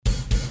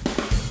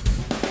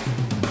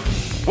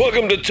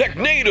Welcome to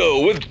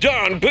Technado with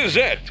Don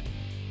Pizzette,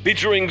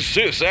 featuring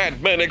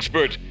sysadmin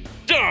expert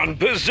Don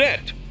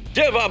Pizzette,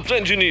 DevOps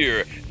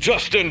engineer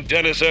Justin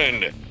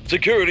Dennison,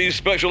 security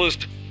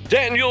specialist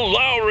Daniel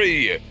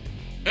Lowry,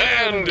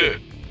 and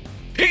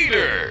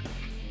Peter.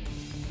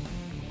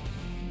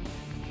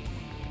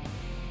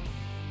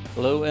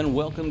 Hello and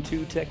welcome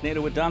to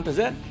Technado with Don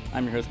Pizzette.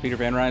 I'm your host, Peter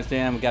Van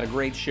Rysdam. We've got a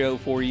great show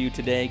for you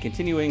today.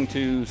 Continuing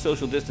to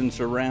social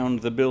distance around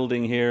the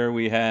building here,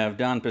 we have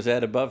Don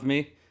Pizzette above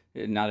me.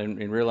 Not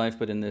in real life,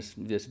 but in this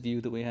view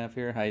that we have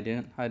here. How you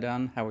doing? Hi,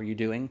 Don. How are you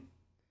doing?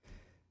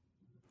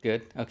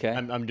 Good. Okay.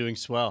 I'm doing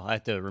swell. I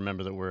have to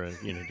remember that we're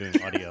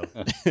doing audio.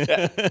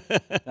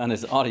 On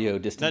his audio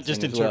distancing, not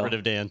just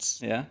interpretive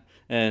dance. Yeah.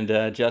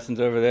 And Justin's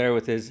over there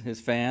with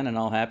his fan and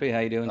all happy.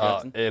 How you doing,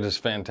 Justin? It is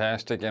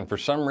fantastic. And for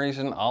some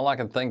reason, all I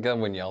could think of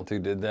when y'all two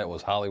did that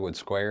was Hollywood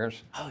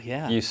Squares. Oh,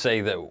 yeah. You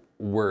say that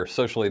we're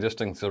socially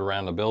distanced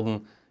around the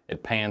building.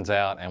 It pans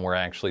out, and we're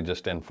actually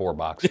just in 4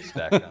 boxes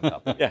stacked on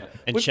top of Yeah.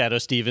 And Shadow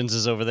Stevens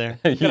is over there.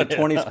 We've got a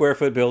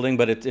 20-square-foot building,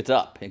 but it's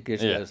up. It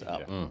just goes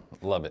up.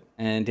 Love it.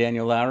 And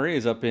Daniel Lowry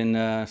is up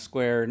in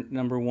square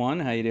number 1.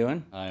 How you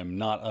doing? I am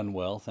not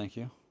unwell, thank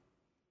you.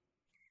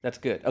 That's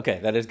good. Okay,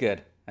 that is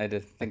good. I had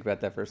to think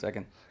about that for a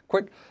second.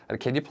 Quick,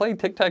 can you play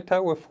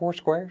tic-tac-toe with 4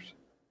 squares?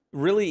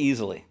 Really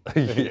easily.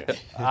 Yeah,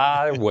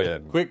 I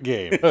win. Quick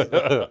game.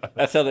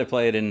 That's how they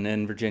play it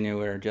in Virginia,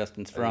 where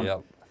Justin's from.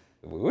 Yep.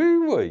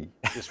 Wee-wee.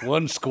 Just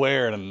 1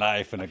 square and a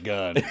knife and a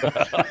gun.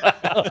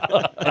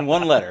 And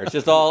 1 letter. It's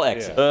just all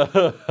X's.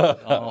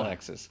 All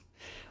X's.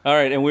 All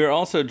right, and we're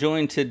also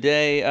joined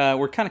today.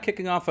 We're kind of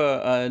kicking off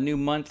a new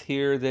month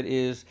here that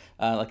is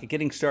like a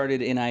getting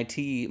started in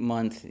IT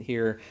month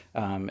here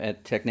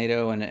at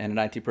Technado and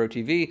at IT Pro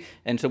TV.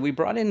 And so we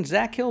brought in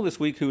Zach Hill this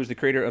week, who is the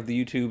creator of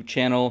the YouTube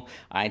channel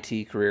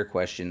IT Career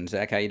Questions.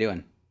 Zach, how you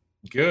doing?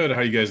 Good.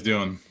 How you guys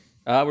doing?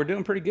 We're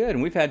doing pretty good,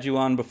 and we've had you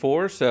on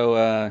before,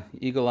 so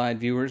eagle-eyed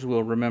viewers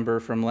will remember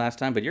from last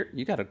time. But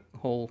you got a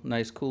whole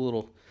nice, cool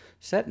little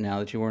set now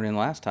that you weren't in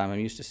last time. I'm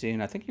used to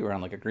seeing. I think you were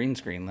on like a green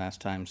screen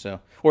last time.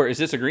 So, or is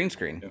this a green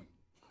screen?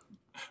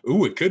 Yeah.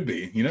 Ooh, it could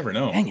be. You never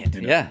know. Dang it!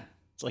 You know? Yeah.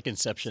 It's like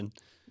Inception.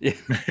 Yeah.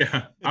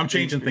 Yeah. I'm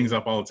changing things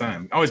up all the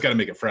time. Always got to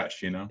make it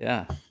fresh,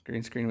 Yeah.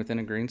 Green screen within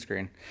a green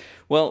screen.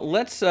 Well,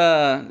 let's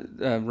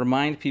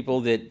remind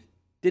people that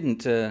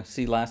didn't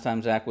see last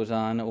time Zach was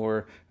on,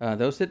 or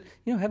those that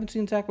haven't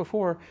seen Zach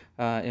before,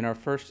 in our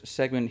first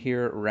segment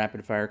here,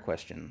 rapid fire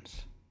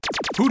questions.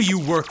 Who do you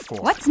work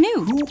for? What's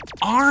new? Who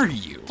are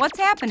you? What's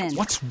happening?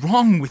 What's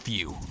wrong with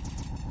you?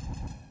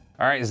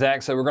 All right,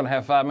 Zach, so we're going to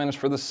have 5 minutes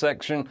for this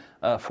section,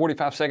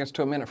 45 seconds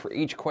to a minute for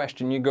each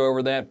question. You go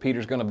over that.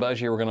 Peter's going to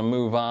buzz you. We're going to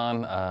move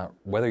on,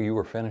 whether you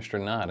were finished or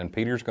not, and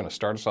Peter's going to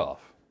start us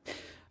off.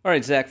 All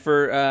right, Zach,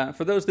 for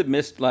those that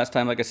missed last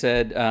time, like I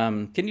said,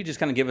 can you just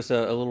kind of give us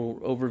a little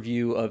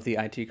overview of the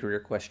IT Career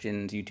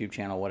Questions YouTube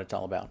channel, what it's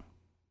all about?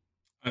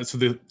 So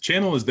the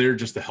channel is there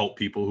just to help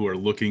people who are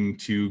looking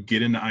to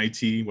get into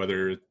IT,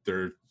 whether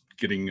they're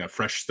getting a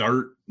fresh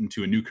start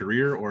into a new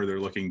career or they're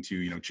looking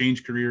to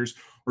change careers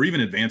or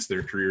even advance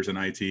their careers in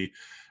IT.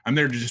 I'm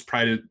there to just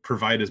try to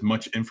provide as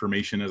much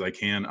information as I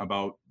can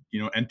about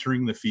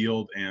entering the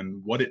field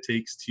and what it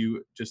takes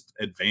to just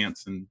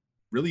advance and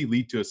really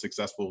lead to a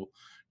successful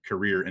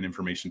career in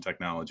information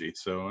technology.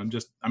 So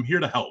I'm here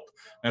to help.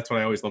 That's what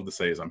I always love to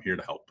say is I'm here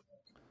to help.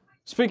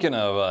 Speaking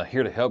of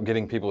here to help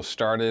getting people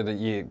started,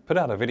 you put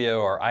out a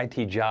video, are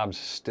IT jobs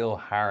still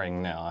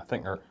hiring now? I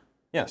think,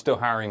 still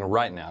hiring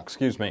right now,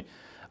 excuse me.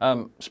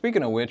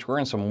 Speaking of which, we're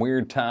in some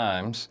weird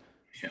times.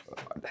 Yeah.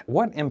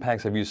 What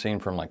impacts have you seen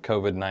from like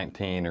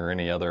COVID-19 or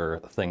any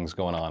other things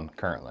going on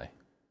currently?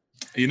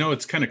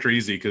 It's kind of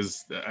crazy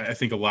because I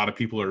think a lot of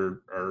people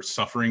are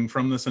suffering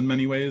from this in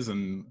many ways,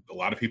 and a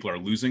lot of people are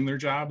losing their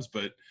jobs.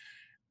 But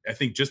I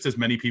think just as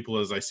many people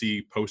as I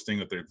see posting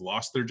that they've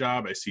lost their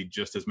job, I see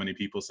just as many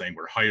people saying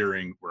we're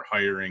hiring.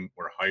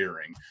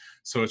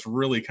 So it's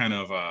really kind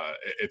of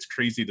it's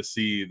crazy to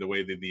see the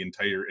way that the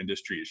entire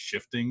industry is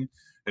shifting.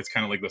 It's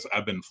kind of like this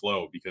ebb and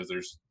flow because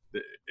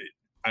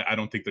I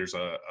don't think there's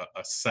a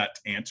set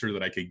answer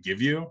that I could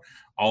give you.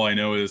 All I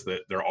know is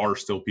that there are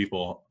still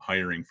people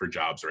hiring for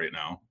jobs right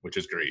now, which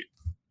is great.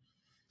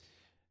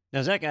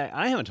 Now, Zach,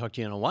 I haven't talked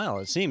to you in a while.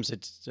 It seems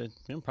it's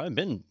probably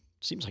been,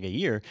 seems like a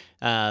year.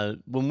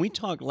 When we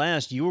talked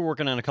last, you were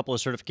working on a couple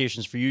of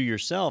certifications for you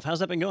yourself. How's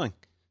that been going?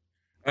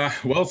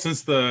 Well,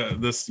 since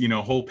this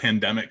whole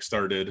pandemic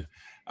started,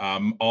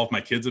 all of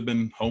my kids have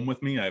been home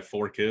with me. I have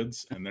 4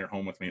 kids, and they're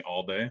home with me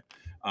all day.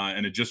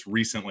 And it just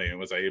recently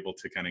was I able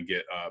to kind of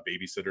get a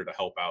babysitter to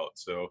help out.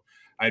 So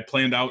I had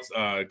planned out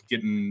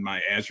getting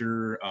my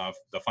Azure,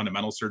 the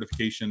fundamental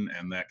certification,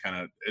 and that kind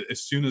of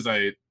as soon as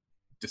I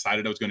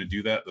decided I was going to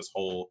do that, this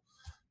whole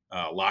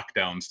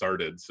lockdown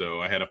started.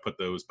 So I had to put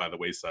those by the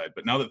wayside.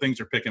 But now that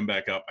things are picking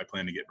back up, I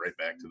plan to get right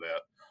back to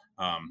that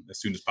as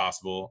soon as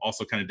possible.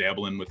 Also kind of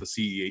dabbling with the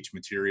CEH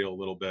material a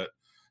little bit.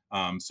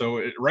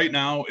 So right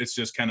now it's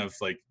just kind of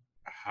like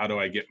how do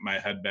I get my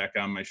head back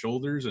on my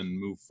shoulders and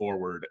move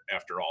forward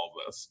after all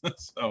of this?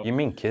 So, You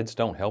mean kids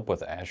don't help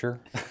with Azure?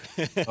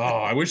 oh,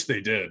 I wish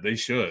they did. They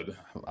should.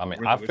 I mean,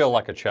 Really I wish feel they-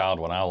 like a child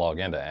when I log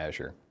into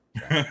Azure.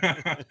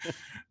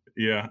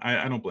 Yeah,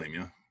 I don't blame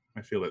you.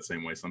 I feel that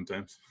same way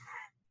sometimes.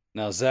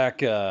 Now,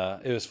 Zach,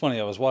 it was funny.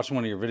 I was watching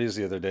one of your videos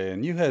the other day,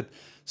 and you had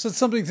said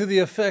something to the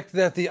effect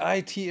that the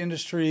IT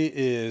industry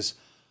is,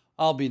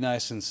 I'll be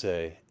nice and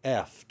say,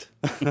 effed.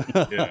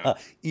 Yeah.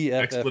 E-F-F-E-D.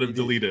 Expletive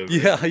deletive.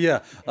 Yeah,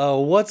 yeah.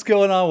 What's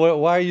going on?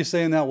 Why are you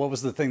saying that? What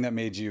was the thing that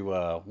made you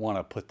want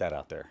to put that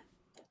out there?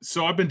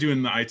 So I've been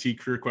doing the IT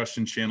Career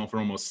Question channel for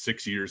almost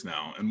 6 years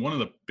now. And one of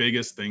the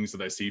biggest things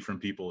that I see from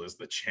people is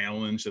the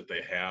challenge that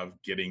they have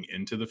getting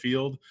into the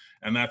field.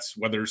 And that's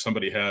whether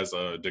somebody has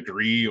a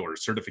degree or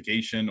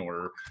certification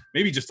or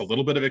maybe just a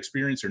little bit of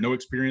experience or no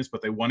experience,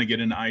 but they want to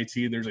get into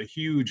IT. There's a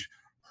huge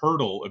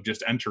hurdle of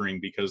just entering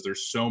because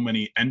there's so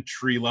many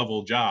entry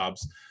level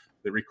jobs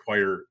that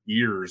require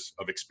years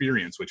of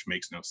experience, which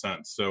makes no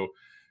sense. So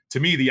to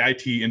me, the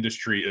IT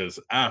industry is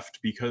effed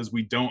because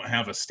we don't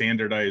have a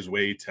standardized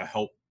way to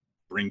help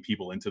bring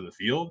people into the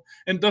field.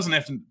 And it doesn't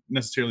have to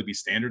necessarily be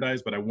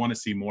standardized, but I want to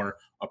see more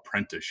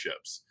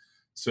apprenticeships.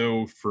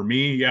 So for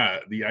me, yeah,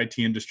 the IT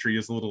industry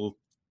is a little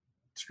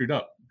screwed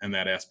up in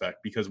that aspect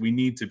because we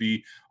need to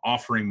be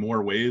offering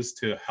more ways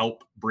to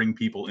help bring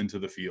people into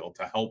the field,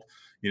 to help,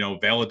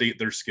 validate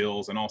their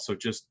skills and also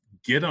just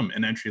get them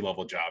an entry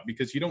level job,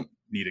 because you don't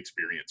need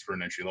experience for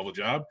an entry level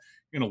job.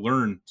 You're going to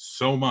learn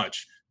so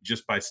much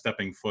just by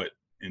stepping foot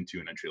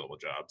into an entry level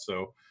job.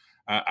 So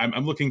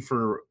I'm looking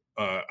for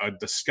a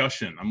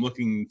discussion. I'm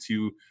looking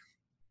to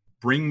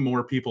bring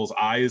more people's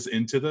eyes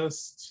into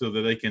this so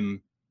that they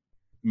can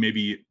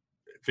maybe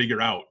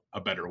figure out a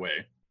better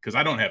way, because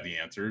I don't have the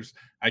answers.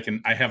 I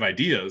have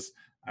ideas.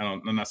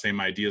 I'm not saying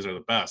my ideas are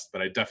the best,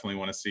 but I definitely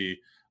want to see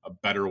a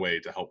better way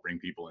to help bring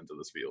people into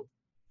this field.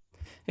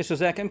 Hey, so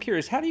Zach, I'm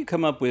curious, how do you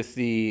come up with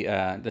the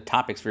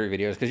topics for your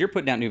videos? Because you're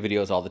putting out new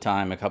videos all the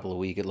time, a couple a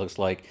week, it looks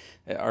like.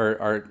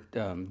 Are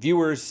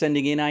viewers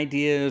sending in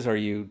ideas? Are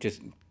you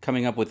just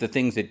coming up with the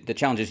things the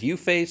challenges you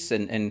face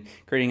and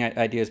creating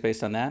ideas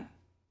based on that?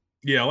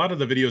 Yeah, a lot of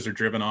the videos are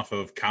driven off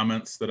of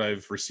comments that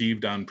I've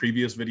received on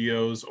previous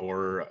videos,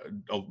 or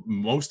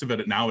most of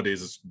it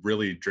nowadays is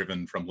really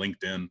driven from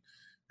LinkedIn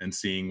and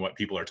seeing what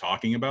people are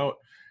talking about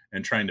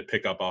and trying to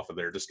pick up off of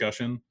their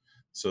discussion.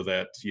 So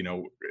that,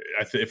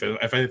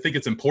 if I think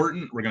it's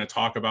important, we're going to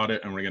talk about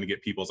it and we're going to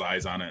get people's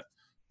eyes on it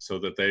so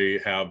that they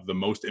have the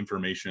most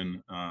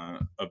information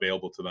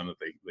available to them that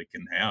they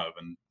can have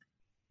and,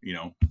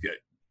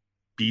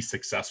 be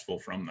successful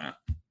from that.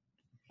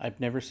 I've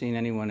never seen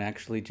anyone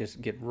actually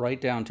just get right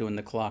down to when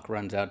the clock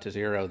runs out to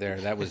zero there.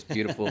 That was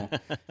beautiful.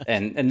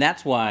 and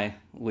that's why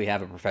we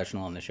have a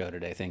professional on the show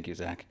today. Thank you,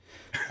 Zach,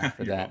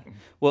 for that. Welcome.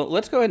 Well,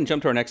 let's go ahead and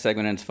jump to our next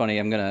segment. And it's funny,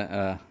 I'm going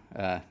to,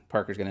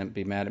 Parker's going to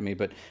be mad at me,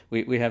 but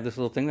we have this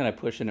little thing that I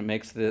push and it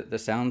makes the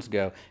sounds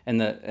go.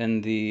 And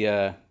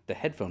the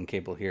headphone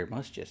cable here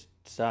must just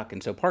suck.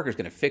 And so Parker's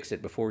going to fix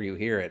it before you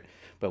hear it.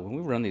 But when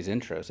we run these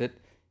intros,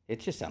 it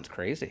just sounds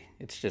crazy.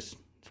 It's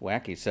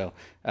wacky. So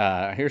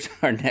here's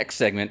our next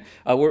segment.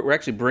 We're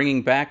actually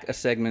bringing back a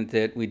segment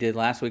that we did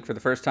last week for the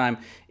first time.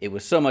 It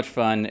was so much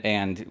fun,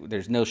 and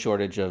there's no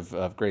shortage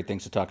of great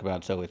things to talk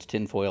about. So it's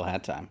tinfoil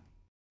hat time.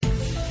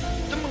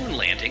 The moon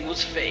landing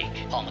was fake.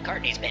 Paul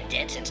McCartney's been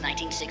dead since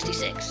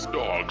 1966.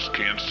 Dogs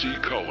can't see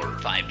color.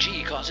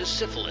 5G causes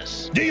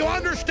syphilis. Do you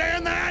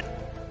understand that?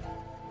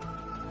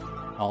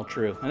 All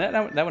true. And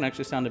that one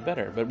actually sounded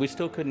better, but we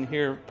still couldn't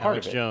hear part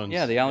Alex of it. Jones.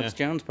 Yeah, the Alex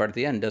Jones part at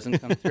the end doesn't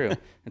come through.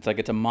 It's like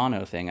it's a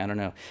mono thing. I don't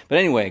know. But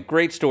anyway,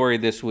 great story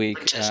this week.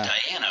 Princess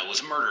Diana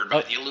was murdered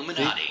by the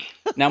Illuminati.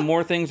 Now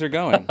more things are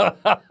going.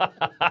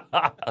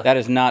 That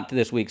is not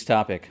this week's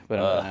topic, but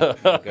I'm going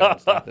to go ahead and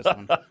stop this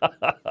one.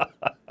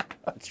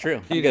 It's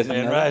true. You guys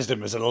didn't know that? raised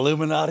him as an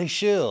Illuminati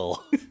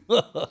shill.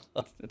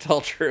 It's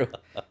all true.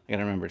 I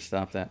gotta remember to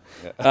stop that.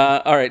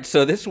 All right,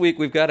 so this week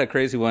we've got a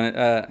crazy one.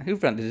 Who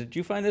found? Did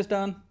you find this,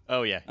 Don?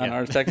 Oh yeah. On yeah.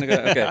 Ars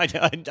Technica. Okay.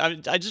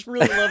 I just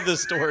really love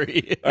this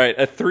story. All right,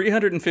 a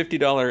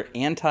 $350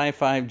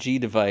 anti-5G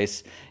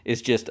device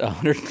is just a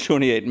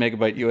 128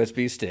 megabyte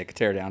USB stick.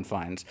 Teardown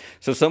finds.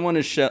 So someone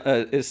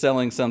is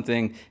selling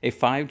something, a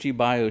 5G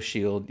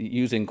BioShield,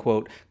 using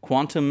quote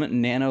quantum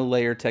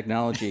nanolayer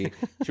technology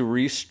to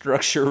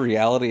restructure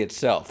reality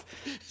itself.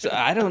 So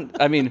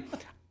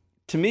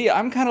to me,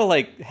 I'm kind of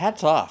like,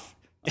 hats off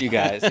to you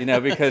guys,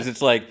 because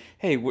it's like,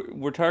 hey,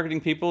 we're targeting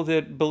people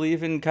that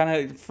believe in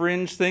kind of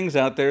fringe things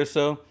out there,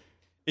 so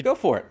go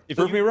for it.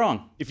 Prove me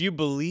wrong. If you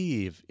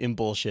believe in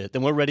bullshit,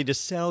 then we're ready to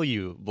sell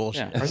you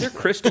bullshit. Yeah. Are there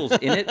crystals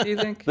in it, do you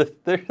think?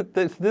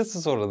 This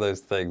is one of those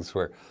things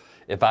where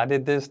if I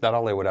did this, not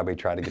only would I be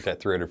trying to get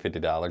that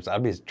 $350,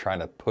 I'd be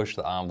trying to push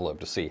the envelope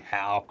to see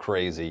how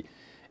crazy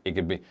it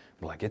could be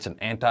like it's an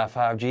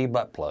anti-5G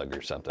butt plug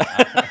or something.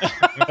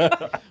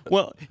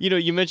 Well,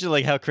 you mentioned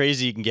like how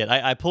crazy you can get.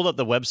 I pulled up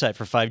the website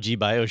for 5G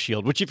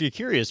BioShield, which if you're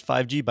curious,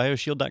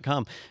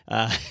 5GBioShield.com.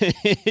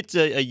 It's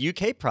a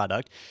UK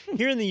product.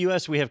 Here in the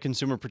US, we have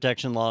consumer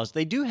protection laws.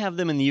 They do have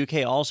them in the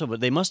UK also, but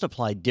they must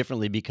apply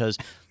differently because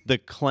the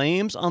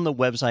claims on the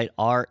website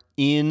are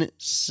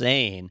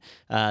insane.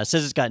 It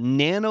says it's got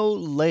nano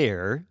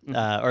layer,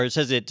 or it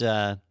says it...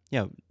 the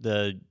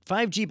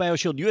 5G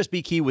BioShield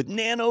USB key with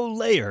nano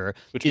layer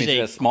Which is means it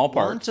a has small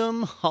parts.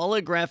 quantum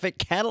holographic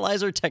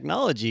catalyzer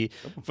technology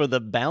for the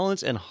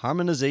balance and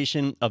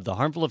harmonization of the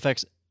harmful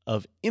effects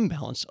of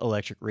imbalanced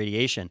electric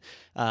radiation.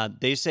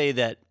 They say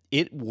that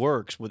it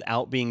works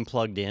without being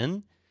plugged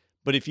in,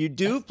 but if you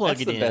do plug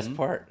that's it the in, best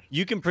part.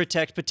 you can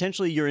protect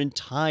potentially your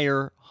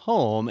entire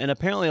home. And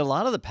apparently a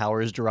lot of the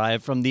power is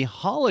derived from the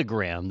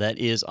hologram that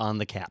is on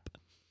the cap.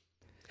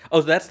 Oh,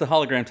 that's the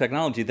hologram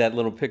technology. That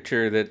little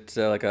picture that's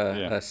like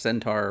a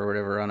centaur or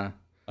whatever on a.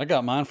 I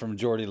got mine from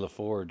Geordie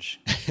LaForge.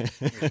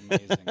 It was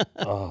amazing.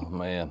 Oh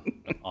man,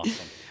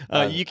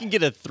 Awesome. You can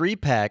get a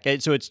 3-pack.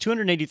 So it's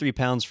 283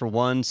 pounds for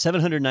one,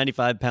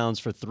 795 pounds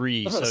for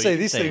three. I was so about to say,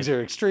 these things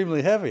are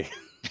extremely heavy.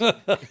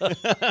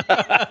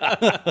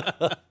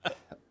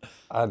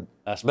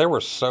 there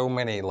were so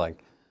many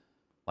like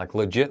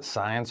legit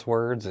science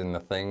words in the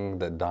thing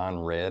that Don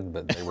read,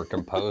 but they were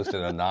composed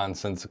in a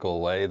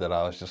nonsensical way that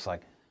I was just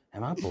like,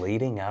 am I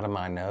bleeding out of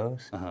my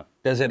nose?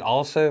 Does it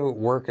also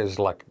work as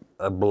like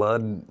a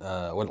blood,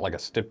 like a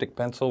styptic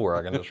pencil where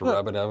I can just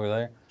rub it over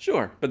there?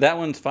 Sure, but that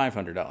one's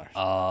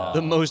 $500.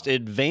 The most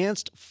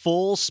advanced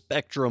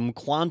full-spectrum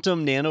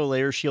quantum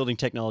nano-layer shielding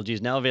technology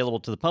is now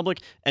available to the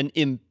public, an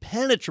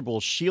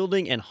impenetrable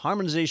shielding and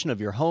harmonization of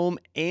your home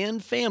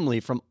and family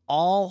from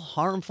all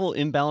harmful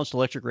imbalanced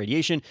electric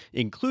radiation,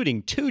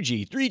 including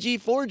 2G, 3G,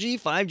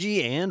 4G,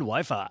 5G, and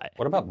Wi-Fi.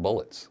 What about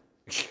bullets?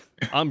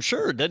 I'm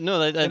sure.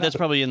 That's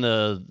probably in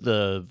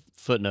the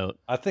footnote.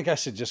 I think I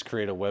should just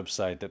create a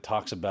website that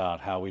talks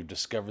about how we've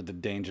discovered the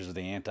dangers of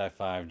the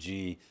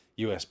anti-5G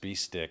USB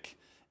stick.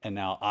 And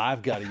now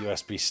I've got a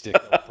USB stick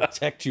that will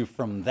protect you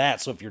from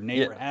that. So if your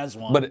neighbor has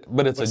one,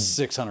 but it's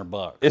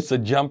 $600. It's a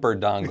jumper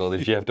dongle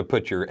that you have to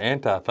put your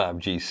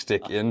anti-5G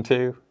stick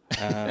into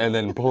and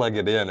then plug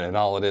it in, and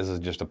all it is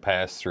just a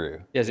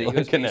pass-through. Is it like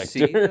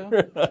USB-C,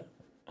 though?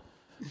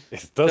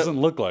 It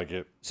doesn't look like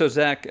it. So,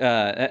 Zach,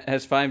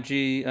 has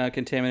 5G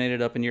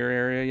contaminated up in your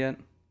area yet?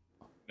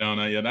 No,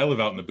 not yet. I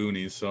live out in the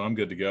boonies, so I'm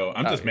good to go.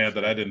 I'm just mad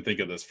that I didn't think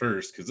of this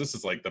first, because this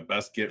is like the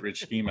best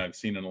get-rich scheme I've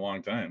seen in a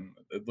long time.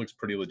 It looks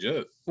pretty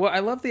legit. Well, I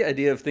love the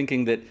idea of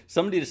thinking that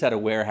somebody just had a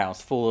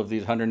warehouse full of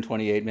these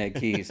 128 meg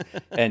keys,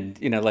 and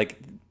like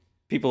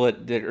people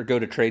that go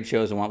to trade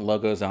shows and want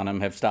logos on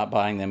them have stopped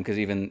buying them because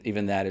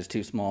even that is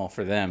too small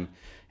for them.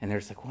 And they're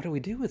just like, what do we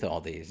do with all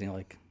these?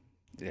 Like,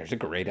 there's a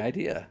great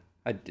idea.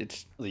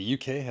 The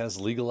UK has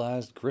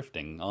legalized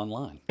grifting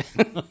online.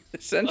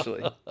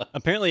 Essentially.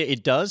 Apparently,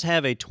 it does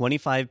have a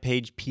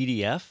 25-page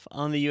PDF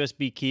on the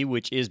USB key,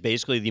 which is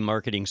basically the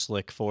marketing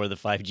slick for the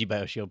 5G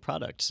BioShield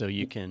product. So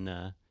you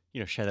can,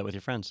 share that with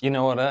your friends. You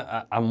know what?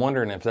 I'm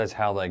wondering if that's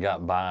how they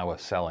got by with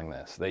selling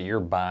this. That you're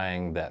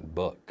buying that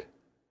book,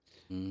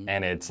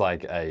 and it's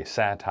like a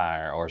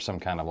satire or some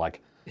kind of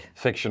like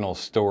fictional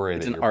story.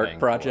 It's that an you're art paying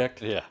project.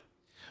 For. Yeah.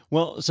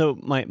 Well, so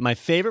my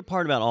favorite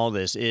part about all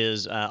this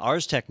is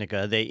Ars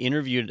Technica. They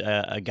interviewed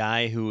a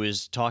guy who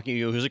is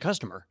who's a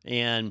customer.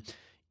 And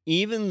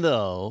even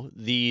though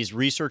these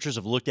researchers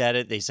have looked at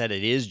it, they said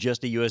it is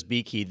just a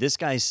USB key, this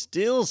guy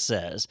still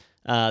says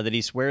that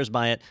he swears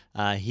by it.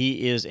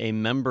 He is a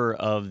member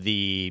of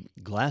the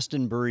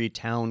Glastonbury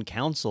Town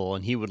Council,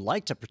 and he would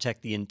like to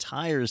protect the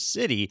entire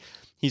city.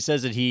 He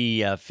says that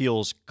he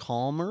feels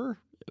calmer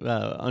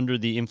under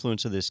the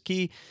influence of this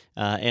key,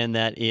 and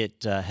that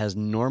it has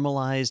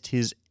normalized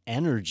his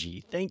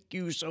energy. Thank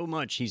you so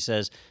much. He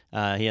says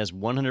he has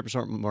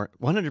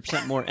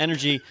 100% more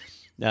energy.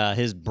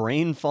 His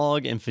brain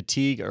fog and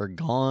fatigue are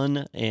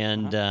gone,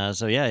 and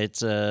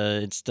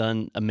it's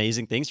done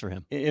amazing things for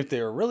him. If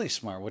they were really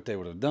smart, what they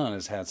would have done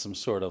is had some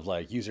sort of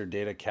like user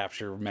data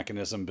capture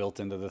mechanism built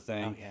into the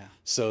thing,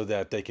 so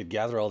that they could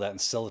gather all that and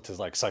sell it to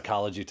like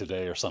Psychology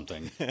Today or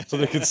something, so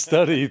they could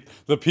study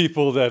the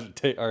people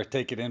that are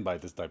taken in by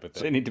this type of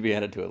thing. They need to be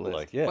added to a list.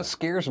 Like, yeah. What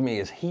scares me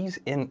is he's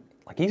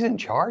in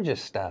charge of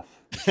stuff.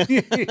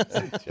 He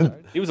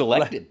was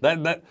elected.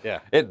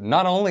 It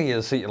not only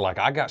is he like,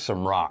 I got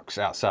some rocks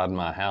outside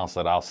my house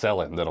that I'll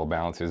sell him that'll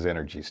balance his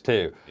energies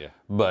too. Yeah.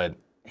 But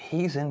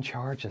he's in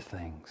charge of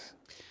things.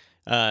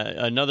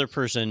 Another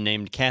person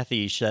named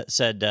Kathy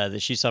said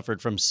that she suffered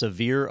from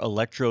severe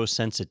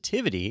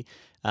electrosensitivity,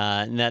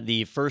 and that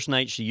the first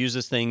night she used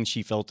this thing,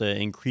 she felt an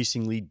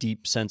increasingly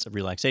deep sense of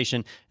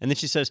relaxation. And then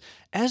she says,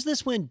 as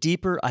this went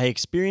deeper, I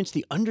experienced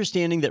the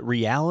understanding that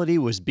reality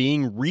was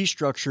being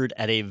restructured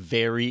at a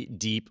very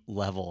deep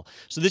level.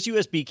 So this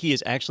USB key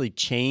has actually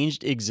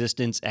changed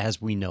existence as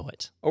we know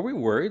it. Are we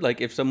worried, like,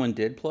 if someone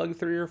did plug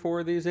 3 or 4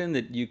 of these in,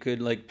 that you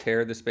could, like,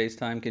 tear the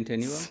space-time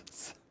continuum?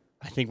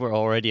 I think we're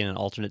already in an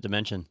alternate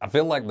dimension. I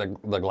feel like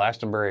the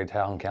Glastonbury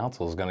Town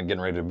Council is getting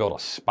ready to build a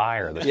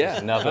spire that's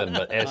just nothing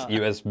but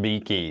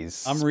USB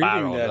keys. I'm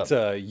reading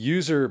that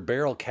user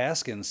Beryl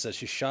Caskin says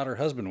she shot her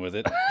husband with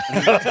it.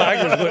 And the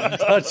tigers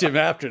wouldn't touch him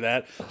after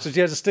that, so she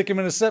had to stick him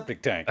in a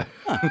septic tank.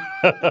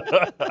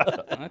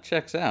 That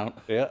checks out.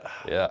 Yeah.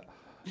 Yeah.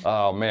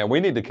 Oh man, we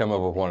need to come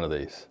up with one of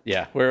these.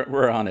 Yeah,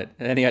 we're on it.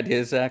 Any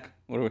ideas, Zach?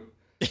 What are we?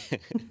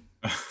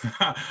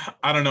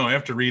 I don't know.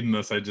 After reading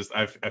this,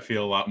 I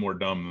feel a lot more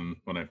dumb than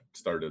when I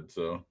started.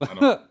 So I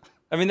don't.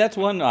 I mean, that's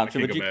one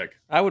option. can't But go back.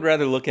 I would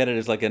rather look at it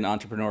as like an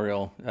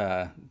entrepreneurial,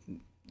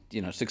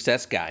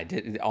 success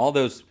guide. All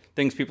those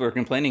things people are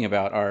complaining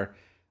about are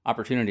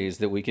opportunities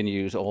that we can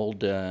use old,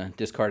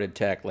 discarded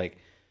tech. Like,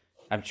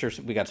 I'm sure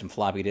we got some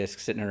floppy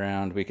disks sitting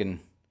around. We can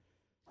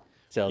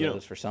sell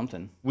those for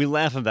something. We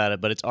laugh about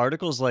it, but it's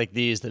articles like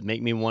these that make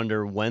me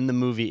wonder when the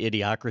movie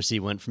Idiocracy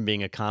went from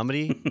being a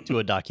comedy to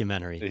a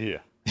documentary.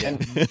 Yeah.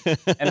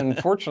 And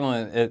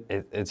unfortunately,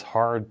 it's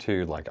hard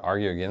to like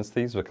argue against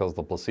these because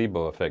the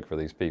placebo effect for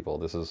these people.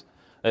 This is,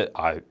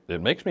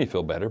 it makes me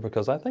feel better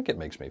because I think it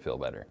makes me feel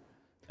better,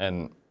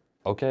 and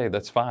okay,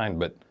 that's fine.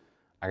 But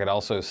I could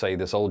also say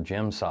this old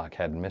gym sock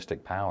had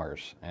mystic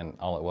powers, and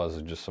all it was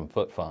just some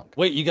foot funk.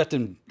 Wait, you got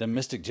them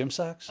mystic gym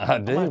socks? I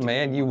do,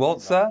 man. You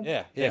want some?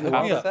 Yeah. Hook me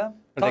Copper up. Are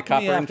they Talk to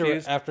me copper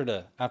infused? after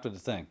the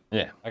thing.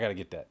 Yeah. I got to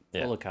get that.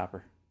 Yeah. Full of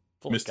copper.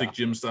 Full of copper.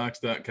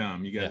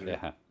 MysticGymStocks.com. You guys are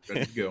Yeah.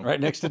 ready to go.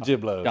 Right next to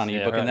Giblos. Johnny, you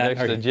Yeah, booking right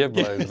that? next to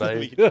Giblos,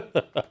 baby.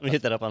 Let me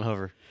hit that up on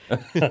Hover.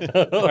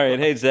 All right,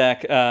 hey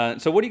Zach.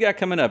 So what do you got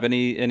coming up?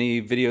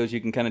 Any videos you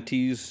can kind of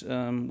tease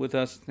with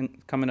us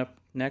coming up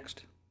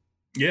next?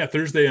 Yeah,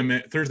 Thursday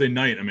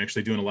night, I'm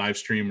actually doing a live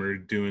stream. We're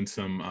doing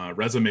some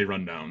resume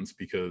rundowns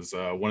because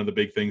one of the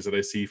big things that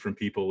I see from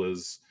people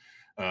is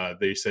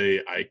they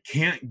say, I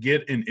can't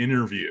get an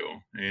interview.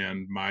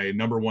 And my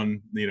number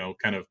one,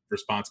 kind of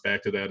response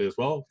back to that is,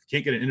 well, if you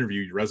can't get an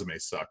interview, your resume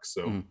sucks.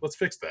 So let's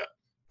fix that.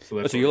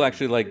 So you'll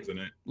actually like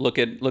look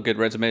at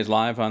resumes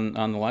live on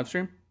the live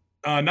stream?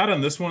 Not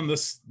on this one.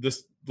 This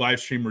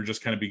live stream, we're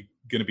just kind of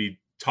going to be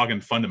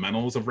talking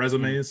fundamentals of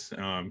resumes,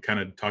 kind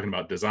of talking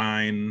about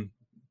design,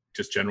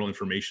 just general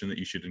information that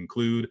you should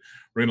include.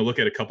 We're going to look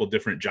at a couple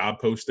different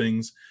job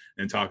postings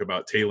and talk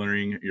about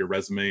tailoring your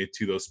resume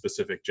to those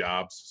specific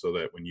jobs so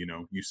that when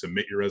you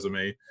submit your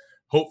resume,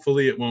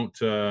 hopefully it won't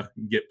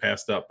get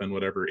passed up in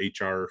whatever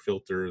HR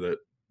filter that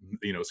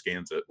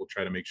scans it. We'll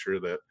try to make sure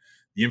that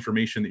the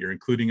information that you're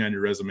including on your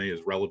resume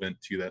is relevant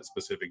to that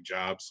specific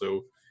job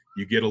so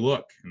you get a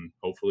look and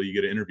hopefully you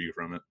get an interview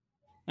from it.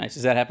 Nice.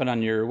 Does that happen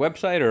on your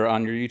website or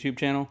on your YouTube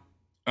channel?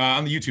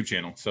 On the YouTube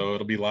channel. So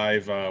it'll be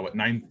live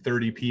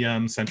 9:30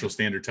 p.m. Central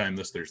Standard Time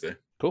this Thursday.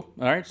 Cool.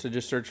 All right. So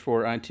just search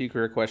for IT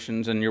Career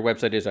Questions, and your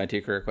website is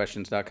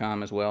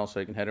itcareerquestions.com as well. So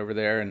you can head over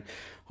there, and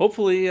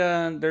hopefully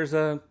there's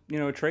a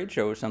trade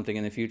show or something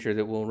in the future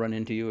that we'll run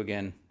into you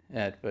again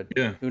at. But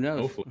yeah, who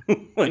knows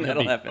hopefully. when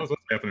that'll happen. That's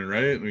what's happening,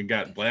 right? We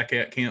got Black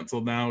Hat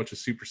canceled now, which is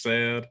super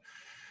sad.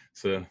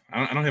 So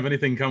I don't have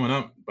anything coming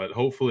up, but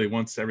hopefully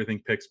once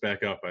everything picks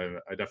back up, I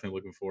definitely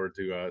looking forward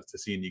to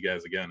seeing you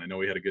guys again. I know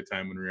we had a good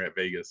time when we were at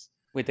Vegas.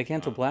 Wait, they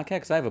canceled Black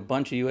Hat? 'Cause I have a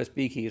bunch of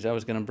USB keys I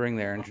was going to bring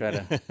there and try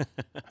to.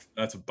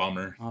 That's a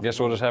bummer. Guess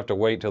we'll just have to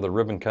wait till the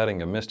ribbon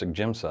cutting of Mystic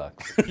Gym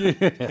Socks.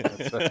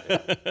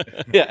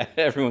 Yeah,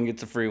 everyone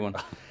gets a free one.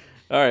 All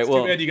right. It's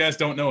well, too bad you guys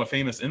don't know a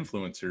famous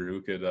influencer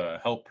who could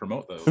help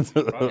promote those.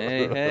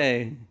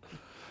 hey.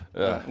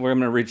 We're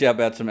going to reach out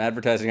about some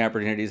advertising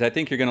opportunities. I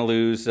think you're going to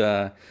lose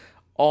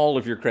all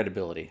of your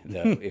credibility,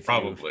 though. If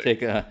Probably. You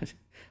take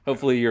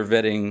hopefully you're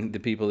vetting the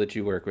people that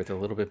you work with a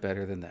little bit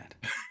better than that.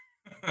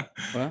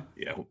 Well,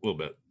 Yeah, a little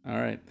bit. all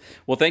right.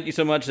 Well, thank you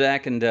so much,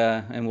 Zach, and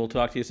we'll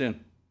talk to you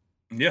soon.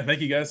 Yeah,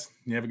 thank you guys.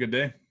 You have a good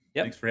day.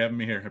 Yep. Thanks for having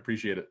me here. I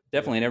appreciate it.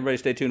 Definitely. And everybody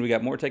stay tuned. We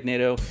got more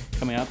Technado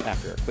coming up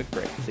after a quick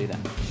break. See you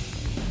then.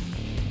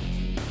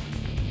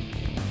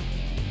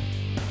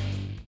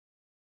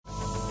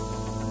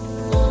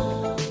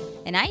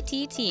 An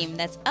IT team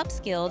that's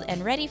upskilled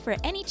and ready for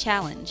any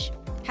challenge.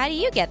 How do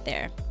you get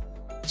there?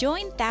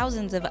 Join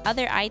thousands of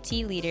other IT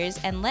leaders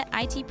and let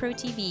IT Pro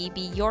TV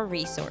be your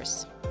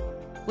resource.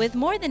 With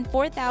more than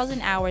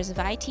 4,000 hours of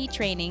IT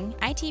training,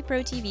 IT Pro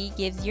TV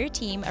gives your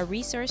team a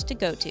resource to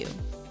go to.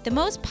 The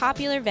most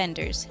popular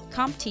vendors: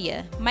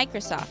 CompTIA,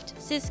 Microsoft,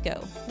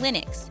 Cisco,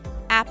 Linux,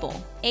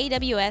 Apple,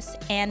 AWS,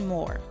 and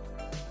more.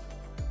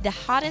 The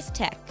hottest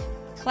tech,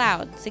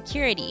 cloud,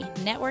 security,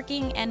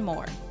 networking, and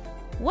more.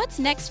 What's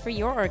next for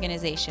your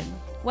organization?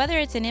 Whether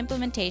it's an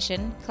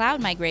implementation,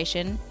 cloud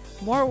migration,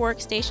 more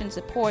workstation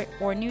support,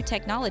 or new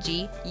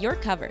technology, you're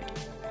covered.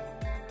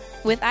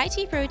 With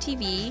IT Pro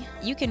TV,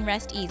 you can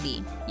rest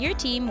easy. Your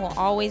team will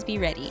always be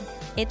ready.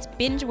 It's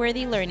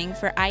binge-worthy learning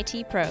for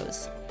IT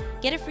pros.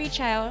 Get a free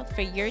trial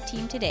for your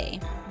team today.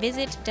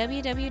 Visit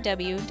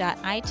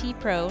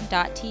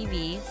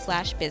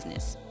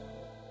www.itpro.tv/business.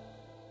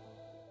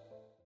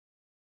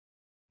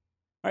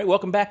 All right,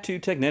 welcome back to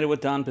TechNeta with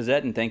Don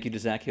Pizzette, and thank you to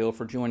Zach Hill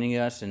for joining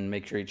us. And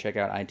make sure you check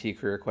out IT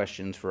Career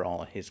Questions for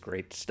all of his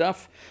great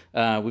stuff.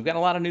 We've got a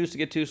lot of news to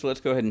get to, so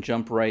let's go ahead and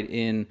jump right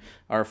in.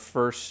 Our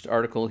first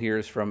article here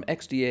is from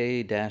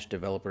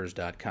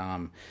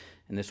xda-developers.com.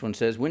 And this one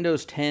says,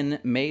 Windows 10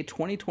 May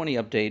 2020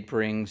 update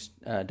brings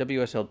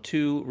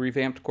WSL2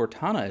 revamped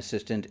Cortana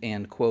Assistant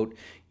and, quote,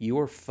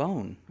 your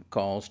phone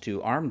calls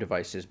to ARM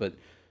devices. But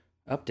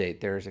update,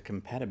 there is a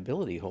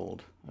compatibility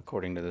hold,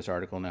 according to this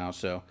article now.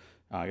 So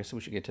I guess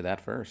we should get to that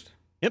first.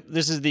 Yep,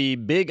 this is the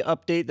big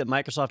update that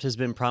Microsoft has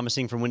been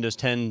promising for Windows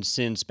 10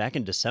 since back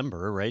in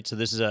December, right? So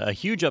this is a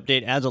huge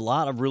update, adds a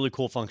lot of really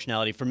cool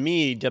functionality. For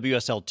me,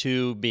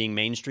 WSL2 being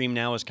mainstream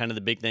now is kind of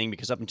the big thing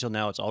because up until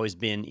now it's always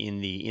been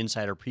in the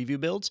insider preview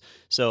builds.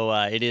 So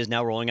it is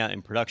now rolling out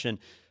in production.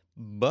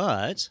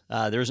 But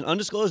there's an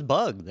undisclosed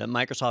bug that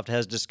Microsoft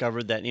has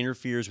discovered that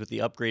interferes with the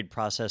upgrade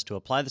process to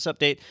apply this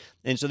update.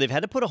 And so they've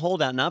had to put a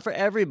hold out, not for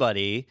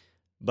everybody,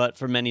 but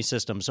for many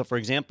systems. So for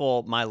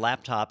example, my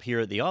laptop here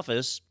at the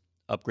office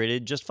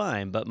upgraded just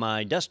fine, but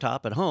my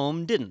desktop at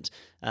home didn't.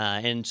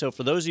 And so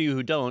for those of you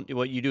who don't,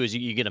 what you do is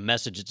you get a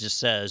message that just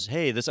says,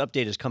 hey, this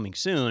update is coming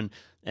soon,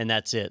 and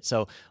that's it.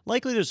 So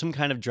likely there's some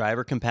kind of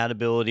driver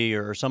compatibility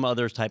or some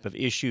other type of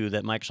issue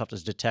that Microsoft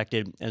has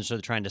detected, and so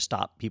they're trying to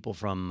stop people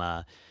from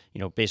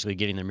basically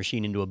getting their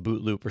machine into a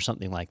boot loop or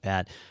something like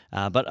that.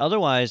 But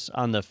otherwise,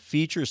 on the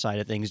feature side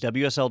of things,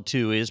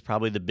 WSL2 is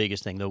probably the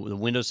biggest thing, the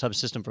Windows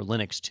subsystem for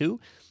Linux 2,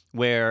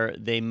 where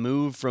they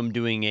move from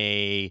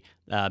doing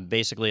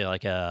basically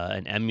like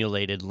an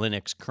emulated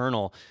Linux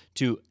kernel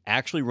to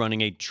actually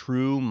running a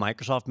true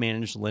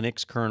Microsoft-managed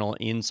Linux kernel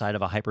inside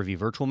of a Hyper-V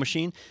virtual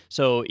machine.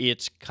 So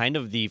it's kind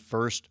of the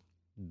first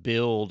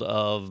build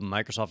of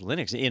Microsoft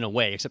Linux in a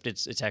way, except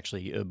it's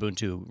actually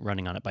Ubuntu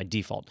running on it by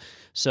default.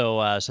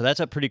 So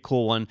that's a pretty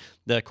cool one.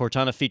 The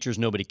Cortana features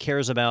nobody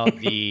cares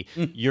about.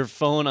 Your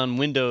phone on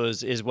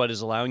Windows is what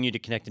is allowing you to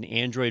connect an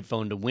Android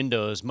phone to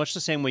Windows, much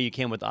the same way you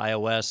can with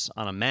iOS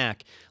on a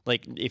Mac.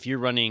 Like if you're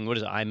running,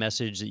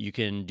 iMessage, that you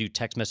can do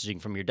text messaging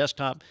from your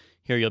desktop.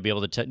 Here you'll be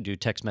able to do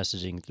text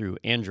messaging through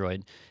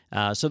Android.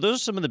 So those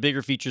are some of the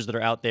bigger features that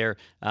are out there.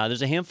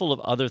 There's a handful of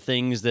other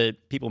things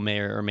that people may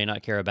or may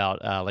not care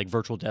about, like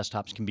virtual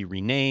desktops can be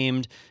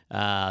renamed.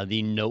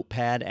 The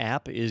Notepad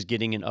app is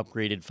getting an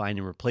upgraded find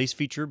and replace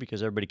feature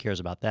because everybody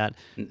cares about that.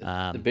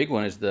 The big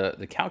one is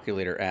the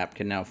calculator app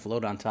can now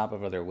float on top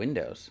of other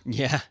windows.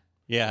 Yeah.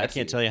 I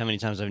can't tell you how many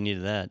times I've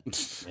needed that.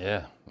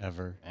 Yeah.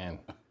 Ever. Man.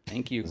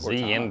 Thank you, Cortana.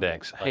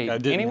 Z-Index. Hey,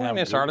 anyone in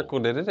this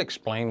article, did it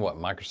explain what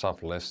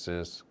Microsoft Lists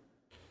is?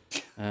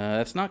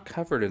 That's not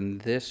covered in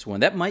this one.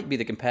 That might be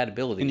the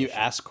compatibility. Can you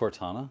ask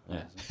Cortana?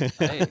 Yeah.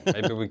 Hey,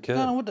 maybe we could.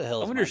 No, what the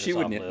hell? I wonder if she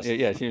would.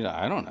 Yeah, she's.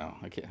 I don't know.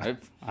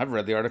 I've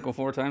read the article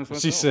 4 times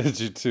myself. She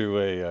sends you to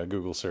a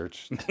Google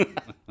search.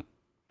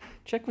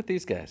 Check with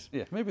these guys.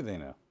 Yeah, maybe they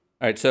know.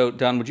 All right, so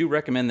Don, would you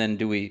recommend then?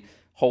 Do we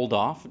hold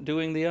off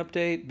doing the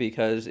update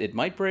because it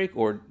might break,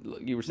 or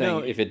you were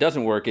saying if it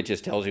doesn't work, it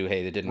just tells you,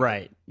 hey, that didn't work.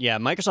 Right. Yeah,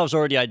 Microsoft's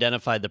already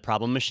identified the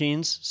problem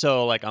machines.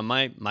 So like on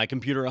my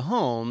computer at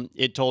home,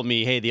 it told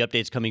me, hey, the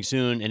update's coming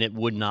soon, and it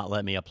would not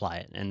let me apply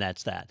it, and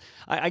that's that.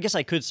 I guess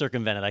I could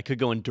circumvent it. I could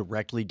go and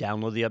directly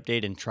download the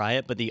update and try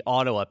it, but the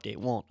auto update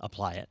won't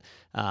apply it.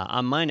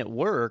 On mine at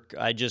work,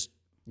 I just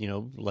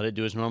let it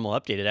do its normal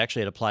update. It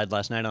actually had applied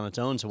last night on its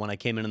own, so when I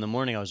came in the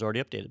morning, I was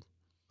already updated.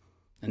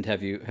 And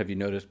have you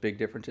noticed big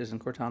differences in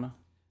Cortana?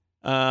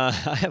 I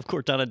have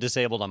Cortana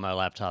disabled on my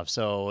laptop,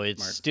 so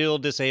it's still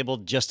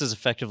disabled just as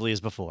effectively as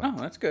before. Oh,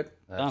 that's good.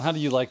 Don, how do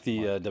you like the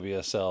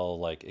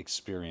WSL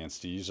experience?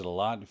 Do you use it a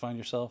lot? Do you find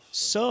yourself?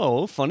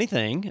 So, funny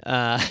thing.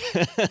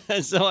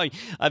 So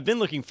I've been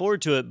looking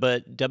forward to it,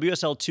 but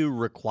WSL2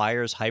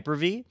 requires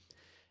Hyper-V,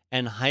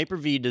 and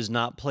Hyper-V does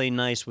not play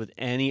nice with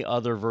any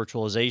other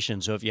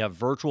virtualization. So if you have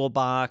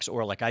VirtualBox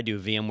or like I do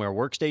VMware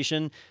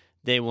Workstation,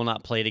 they will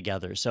not play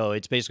together. So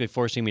it's basically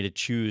forcing me to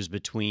choose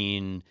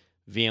between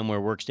VMware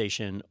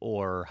Workstation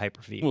or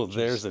Hyper-V. Well,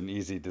 there's an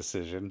easy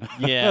decision.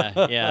 Yeah.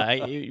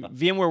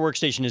 VMware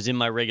Workstation is in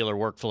my regular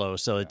workflow,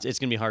 so it's going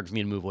to be hard for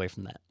me to move away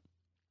from that.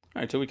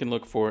 All right, so we can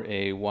look for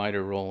a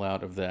wider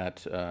rollout of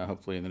that,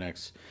 hopefully in the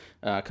next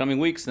coming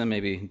weeks, then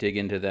maybe dig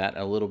into that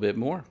a little bit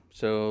more.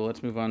 So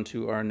let's move on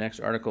to our next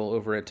article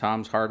over at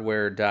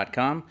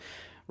tomshardware.com.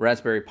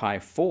 Raspberry Pi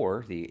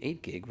 4, the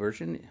 8-gig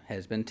version,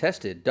 has been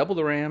tested. Double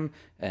the RAM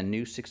and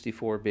new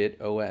 64-bit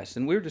OS.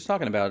 And we were just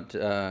talking about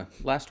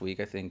last week,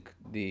 I think,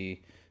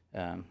 the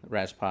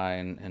Raspberry Pi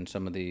and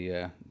some of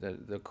the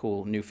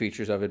cool new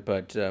features of it.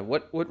 But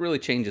what really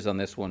changes on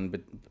this one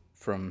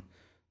from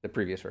the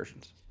previous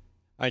versions?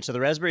 All right, so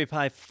the Raspberry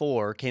Pi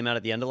 4 came out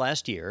at the end of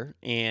last year,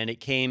 and it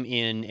came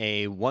in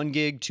a 1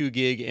 gig, 2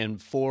 gig, and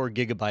 4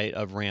 gigabyte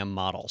of RAM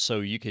model.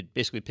 So you could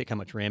basically pick how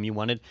much RAM you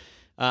wanted.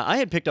 I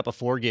had picked up a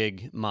 4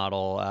 gig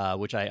model,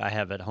 which I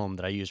have at home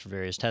that I use for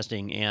various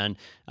testing, and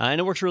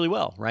it works really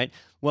well, right?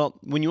 Well,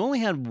 when you only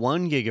had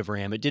 1 gig of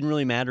RAM, it didn't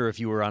really matter if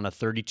you were on a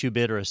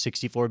 32-bit or a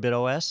 64-bit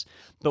OS.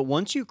 But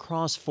once you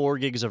cross 4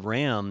 gigs of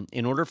RAM,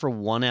 in order for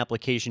one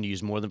application to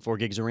use more than 4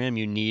 gigs of RAM,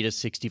 you need a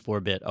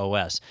 64-bit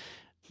OS.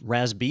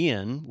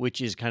 Raspbian,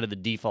 which is kind of the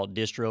default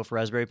distro for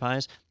Raspberry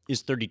Pis,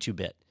 is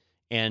 32-bit.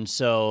 And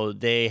so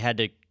they had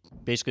to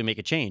basically make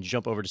a change,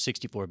 jump over to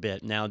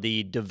 64-bit. Now,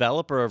 the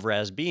developer of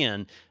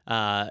Raspbian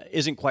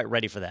isn't quite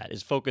ready for that.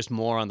 It's focused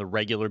more on the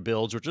regular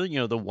builds, which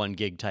are, the 1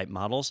 gig type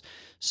models.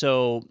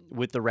 So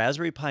with the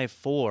Raspberry Pi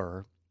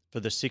 4, for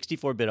the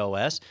 64-bit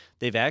OS,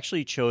 they've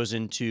actually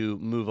chosen to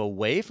move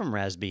away from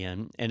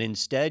Raspbian and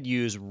instead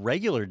use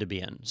regular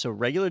Debian. So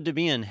regular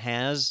Debian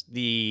has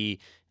the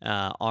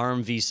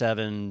ARM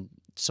v7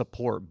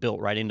 support built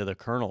right into the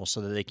kernel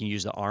so that they can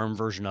use the ARM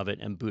version of it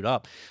and boot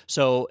up.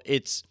 So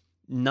it's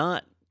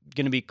not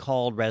going to be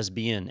called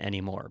Raspbian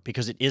anymore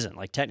because it isn't.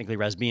 Like technically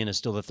Raspbian is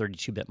still the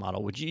 32-bit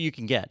model, which you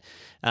can get.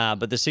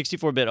 But the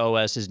 64-bit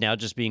OS is now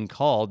just being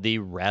called the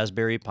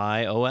Raspberry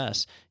Pi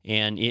OS.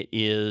 And it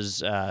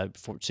is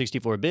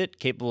 64-bit,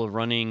 capable of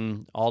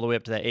running all the way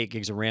up to that 8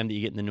 gigs of RAM that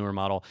you get in the newer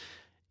model.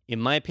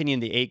 In my opinion,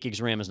 the 8 gigs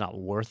of RAM is not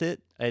worth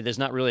it. There's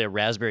not really a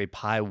Raspberry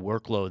Pi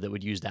workload that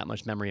would use that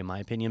much memory, in my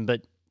opinion.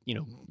 But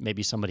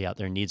maybe somebody out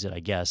there needs it, I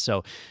guess.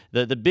 So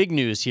the big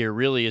news here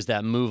really is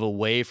that move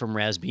away from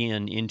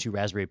Raspbian into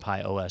Raspberry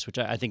Pi OS, which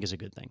I think is a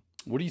good thing.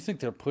 What do you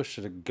think their push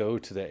to go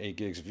to the 8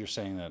 gigs? If you're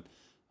saying that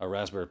a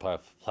Raspberry Pi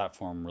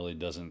platform really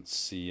doesn't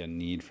see a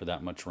need for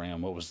that much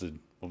RAM, what was the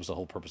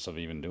whole purpose of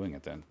even doing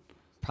it then?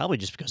 Probably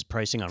just because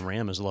pricing on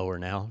RAM is lower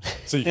now.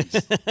 So you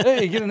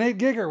hey, get an 8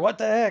 gigger, what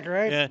the heck,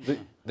 right? Yeah.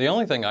 The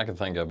only thing I can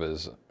think of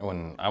is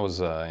when I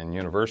was in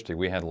university,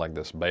 we had like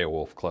this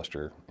Beowulf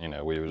cluster.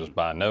 We would just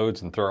buy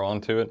nodes and throw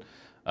onto it.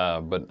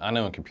 But I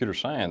know in computer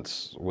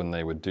science, when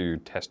they would do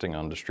testing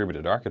on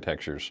distributed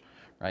architectures,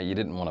 right, you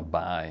didn't want to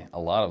buy a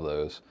lot of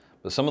those.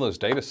 But some of those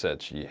data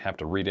sets you have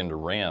to read into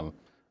RAM.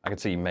 I could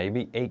see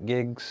maybe 8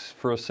 gigs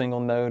for a single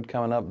node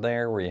coming up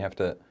there where you have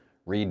to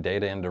read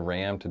data into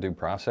RAM to do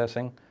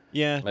processing.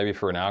 Yeah. Maybe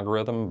for an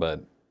algorithm,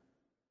 but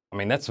I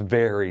mean, that's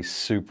very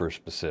super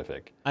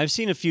specific. I've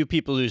seen a few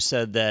people who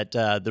said that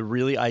the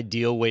really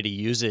ideal way to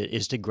use it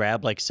is to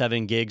grab like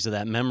 7 gigs of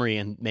that memory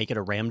and make it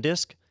a RAM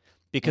disk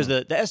because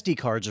the SD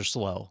cards are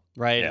slow,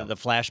 right? Yeah. The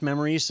flash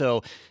memory.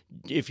 So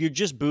if you're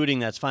just booting,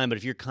 that's fine. But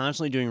if you're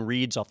constantly doing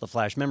reads off the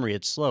flash memory,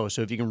 it's slow.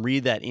 So if you can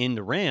read that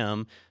into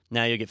RAM,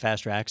 now you'll get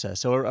faster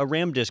access. So a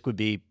RAM disk would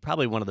be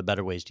probably one of the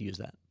better ways to use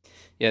that.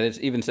 Yeah, it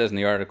even says in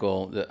the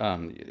article that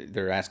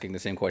they're asking the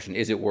same question: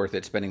 is it worth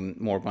it spending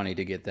more money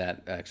to get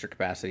that extra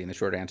capacity? And the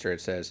short answer,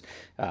 it says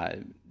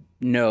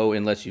no,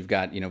 unless you've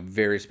got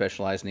very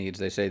specialized needs.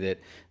 They say that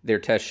their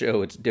tests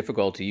show it's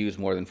difficult to use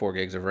more than 4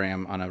 gigs of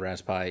RAM on a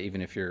Raspberry Pi,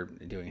 even if you're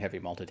doing heavy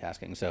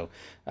multitasking. So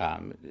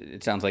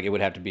it sounds like it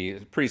would have to be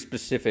pretty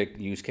specific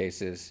use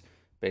cases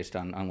based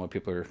on what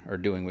people are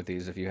doing with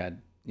these. If you had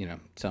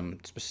some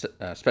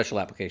special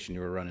application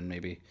you were running,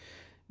 maybe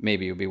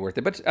it would be worth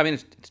it. But I mean,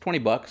 it's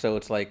 $20, so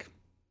it's like,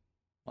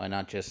 why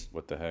not just?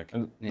 What the heck?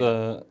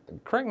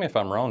 Correct me if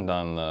I'm wrong,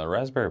 Don. The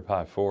Raspberry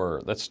Pi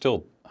 4, that's still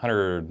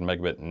 100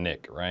 megabit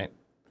NIC, right?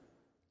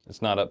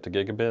 It's not up to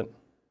gigabit.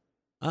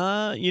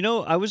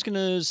 I was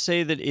gonna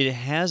say that it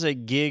has a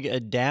gig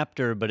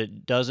adapter, but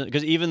it doesn't,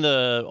 because even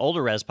the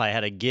older Raspberry Pi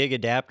had a gig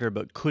adapter,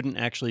 but couldn't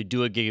actually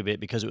do a gigabit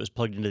because it was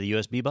plugged into the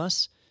USB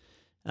bus.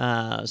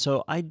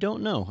 So I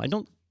don't know. I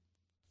don't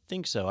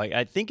think so.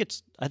 I think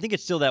it's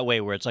still that way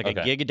where it's like a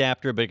gig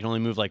adapter, but it can only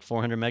move like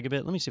 400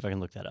 megabit. Let me see if I can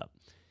look that up.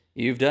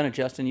 You've done it,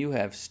 Justin. You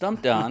have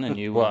stumped Don, and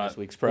you won this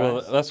week's prize.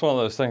 Well, that's one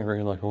of those things where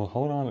you're like, well,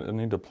 hold on, I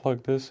need to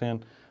plug this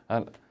in.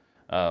 I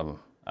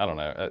don't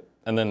know.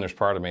 And then there's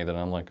part of me that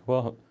I'm like,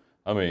 well,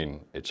 I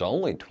mean, it's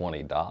only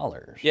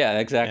 $20. Yeah,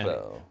 exactly.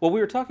 So. Well, we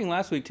were talking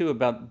last week, too,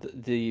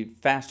 about the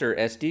faster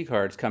SD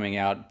cards coming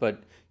out,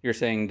 but you're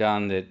saying,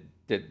 Don, that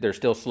they're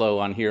still slow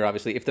on here,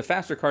 obviously. If the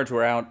faster cards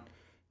were out,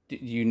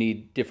 you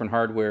need different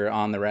hardware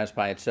on the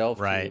Raspberry Pi itself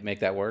to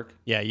make that work?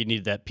 Yeah, you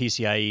need that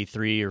PCIe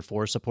 3 or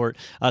 4 support.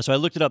 So I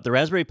looked it up. The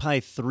Raspberry Pi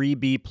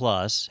 3B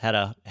Plus had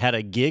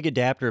a gig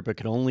adapter, but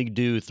could only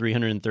do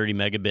 330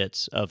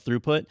 megabits of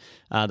throughput.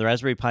 The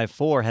Raspberry Pi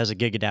 4 has a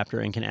gig adapter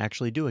and can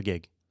actually do a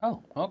gig.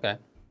 Oh, okay.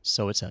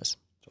 So it says.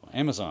 So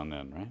Amazon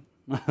then,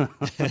 right?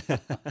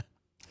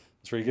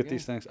 That's where you get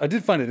these things. I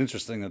did find it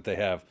interesting that they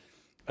have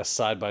a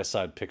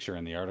side-by-side picture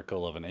in the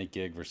article of an 8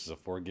 gig versus a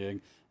 4 gig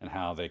and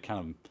how they kind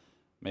of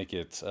make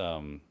it,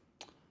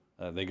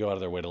 they go out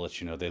of their way to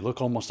let you know they look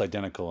almost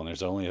identical, and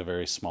there's only a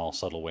very small,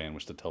 subtle way in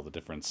which to tell the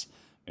difference.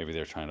 Maybe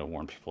they're trying to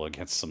warn people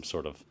against some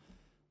sort of,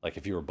 like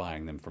if you were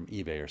buying them from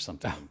eBay or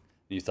something, and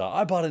you thought,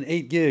 I bought an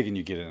 8 gig, and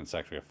you get it, and it's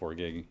actually a 4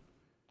 gig.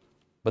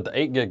 But the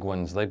 8 gig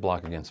ones, they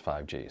block against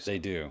 5Gs. They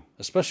do,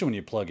 especially when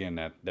you plug in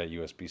that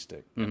USB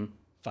stick. Mm-hmm.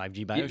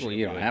 5G BIOS.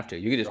 You don't have to.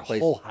 You could just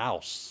place whole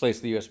house. Place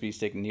the USB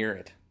stick near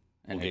it,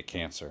 and get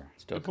cancer.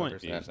 Still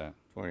covers that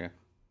for you.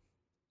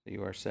 So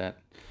you are set.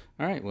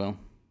 All right. Well,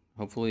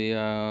 hopefully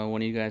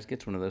one of you guys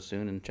gets one of those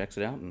soon and checks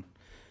it out. And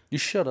you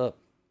shut up.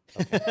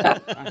 Okay.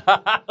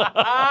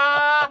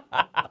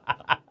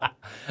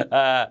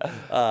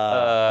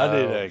 I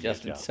did.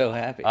 Justin's so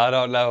happy. I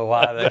don't know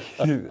why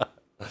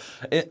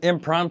they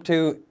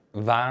impromptu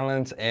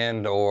violence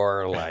and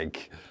or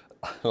like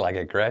like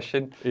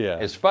aggression. Yeah.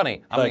 It's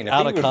funny. I Like, mean, if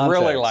out he of was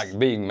really context. like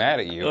being mad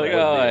at you, Like, it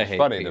would oh, I be hate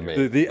funny to Peter.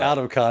 me. The out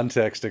of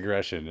context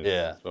aggression is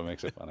Yeah. what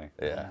makes it funny.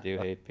 Yeah. I do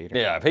hate Peter.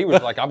 Yeah, if he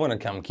was like, I'm going to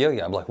come kill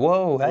you, I'm like,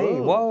 whoa, hey,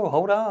 whoa,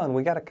 hold on.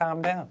 We got to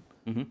calm down.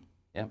 Mm-hmm.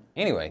 Yeah.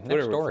 Anyway, next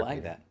Twitter would story.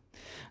 flag that.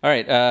 All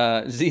right,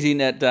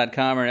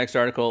 zznet.com, our next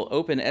article,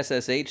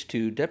 OpenSSH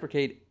to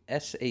deprecate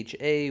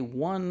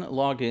SHA-1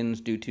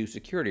 logins due to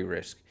security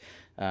risk.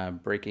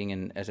 Breaking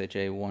an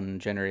SHA-1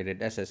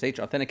 generated SSH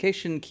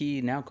authentication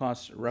key now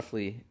costs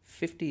roughly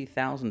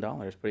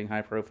 $50,000, putting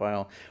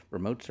high-profile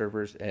remote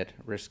servers at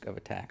risk of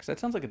attacks. That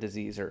sounds like a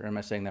disease, or am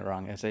I saying that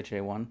wrong?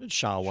 SHA-1?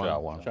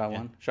 SHA-1.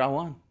 SHA-1?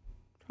 SHA-1?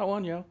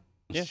 SHA-1, yo.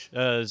 Yeah.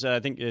 So I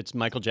think it's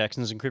Michael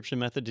Jackson's encryption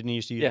method. Didn't he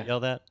used to yell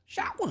that?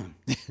 SHA-1.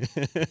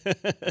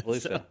 I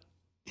believe so.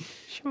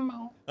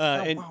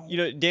 And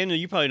Daniel,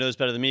 you probably know this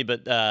better than me,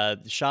 but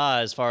SHA,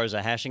 as far as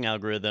a hashing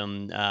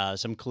algorithm,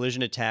 some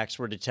collision attacks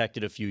were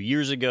detected a few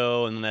years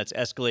ago, and then that's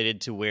escalated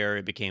to where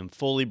it became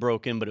fully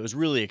broken, but it was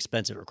really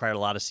expensive. It required a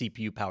lot of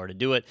CPU power to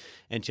do it,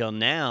 until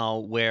now,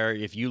 where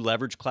if you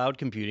leverage cloud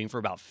computing for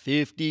about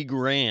 50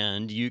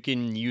 grand, you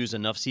can use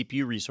enough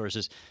CPU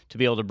resources to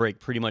be able to break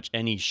pretty much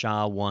any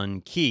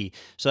SHA-1 key.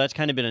 So that's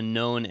kind of been a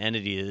known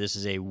entity that this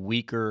is a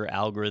weaker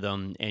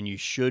algorithm, and you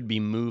should be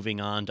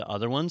moving on to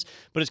other ones.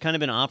 But it's kind of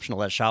been optional.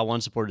 That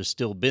SHA-1 support has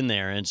still been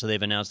there, and so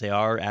they've announced they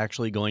are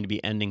actually going to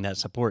be ending that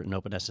support in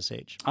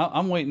OpenSSH.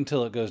 I'm waiting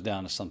until it goes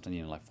down to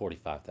something, like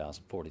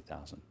 45,000,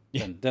 40,000.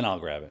 Then I'll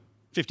grab it.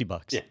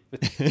 $50. Yeah.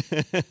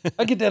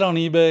 I get that on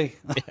eBay.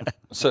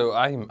 So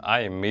I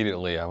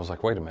immediately, I was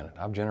like, wait a minute.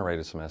 I've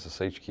generated some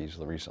SSH keys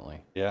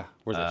recently. Yeah.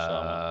 Where's that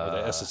SHA-1?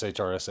 Or the SSH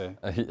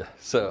RSA? Yeah,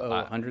 so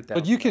 100,000.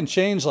 But you can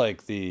change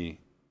like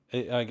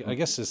I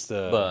guess it's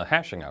the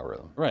hashing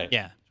algorithm. right.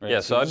 Yeah. Right. Yeah,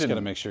 so I you just got to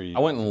didn't- make sure you. I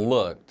went and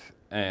looked,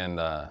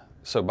 and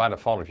so by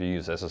default, if you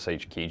use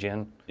SSH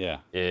keygen, Yeah.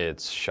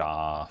 it's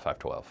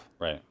SHA-512.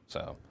 Right.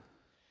 So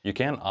you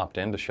can opt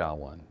into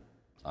SHA-1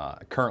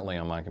 currently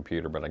on my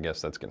computer, but I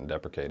guess that's getting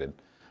deprecated.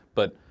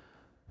 But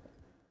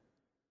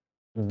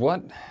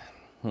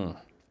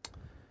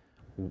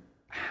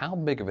how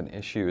big of an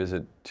issue is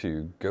it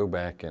to go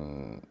back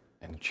and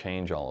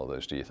change all of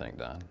those, do you think,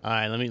 Don? All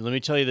right, let me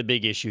tell you the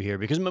big issue here,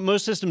 because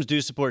most systems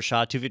do support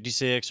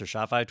SHA-256 or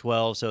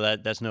SHA-512, so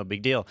that's no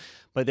big deal.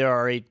 But there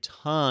are a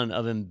ton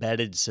of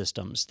embedded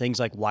systems, things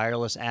like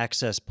wireless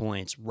access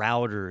points,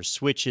 routers,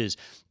 switches,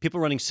 people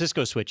running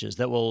Cisco switches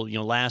that will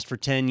last for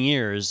 10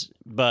 years,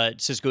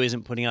 but Cisco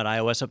isn't putting out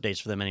iOS updates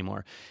for them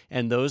anymore.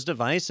 And those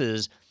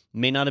devices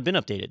may not have been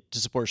updated to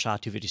support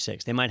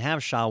SHA-256. They might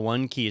have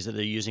SHA-1 keys that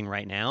they're using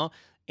right now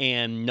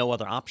and no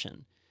other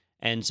option.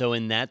 And so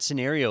in that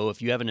scenario,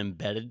 if you have an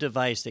embedded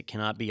device that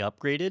cannot be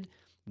upgraded,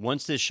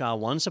 once this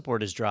SHA-1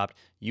 support is dropped,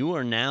 you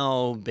are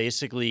now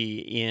basically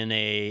in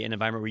an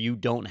environment where you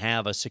don't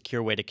have a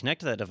secure way to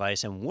connect to that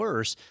device. And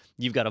worse,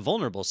 you've got a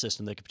vulnerable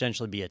system that could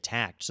potentially be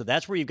attacked. So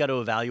that's where you've got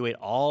to evaluate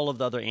all of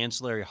the other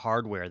ancillary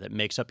hardware that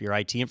makes up your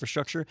IT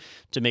infrastructure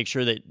to make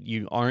sure that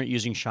you aren't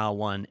using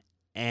SHA-1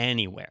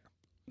 anywhere.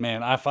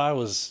 Man, if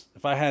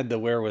I had the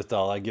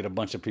wherewithal, I'd get a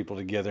bunch of people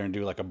together and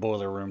do like a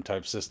boiler room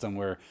type system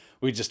where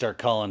we just start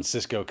calling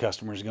Cisco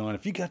customers going,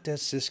 if you got that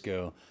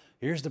Cisco,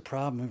 here's the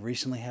problem. We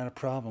recently had a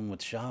problem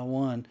with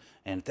SHA-1,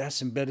 and if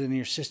that's embedded in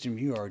your system,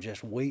 you are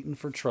just waiting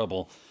for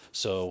trouble.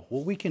 So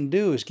what we can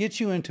do is get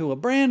you into a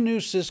brand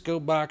new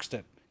Cisco box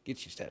that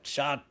gets you that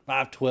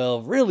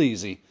SHA-512 real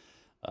easy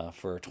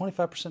for a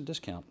 25%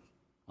 discount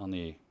on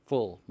the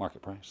full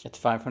market price. It's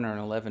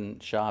 511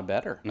 SHA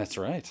better. That's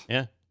right.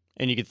 Yeah.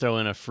 And you could throw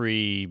in a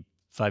free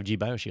 5G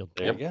BioShield.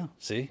 There you go.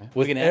 See? We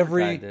With can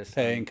every advertise this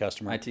paying on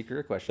customer IT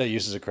career question. that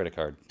uses a credit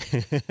card.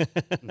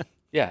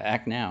 Yeah,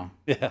 act now.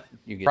 Yeah.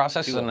 You get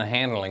Processing two of and them.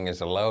 handling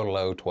is a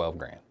low 12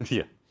 grand.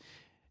 Yeah.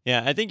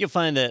 Yeah, I think you'll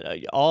find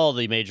that all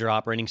the major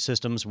operating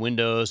systems,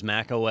 Windows,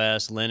 Mac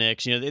OS,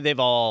 Linux, they've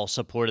all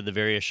supported the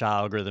various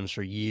SHA algorithms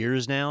for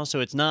years now. So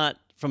it's not,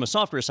 from a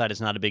software side, it's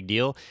not a big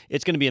deal.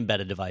 It's going to be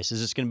embedded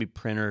devices. It's going to be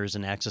printers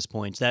and access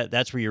points.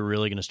 That's where you're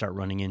really going to start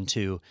running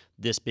into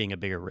this being a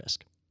bigger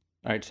risk.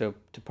 All right, so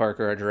to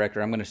Parker, our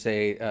director, I'm going to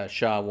say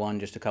SHA-1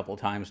 just a couple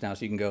of times now,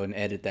 so you can go and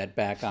edit that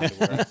back onto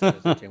where I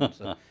said SHA-1.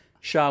 So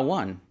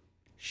SHA-1.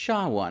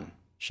 SHA-1.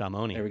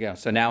 Shamoni. There we go.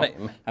 So now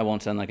I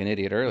won't sound like an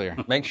idiot earlier.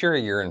 Make sure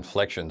your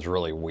inflection's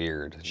really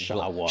weird.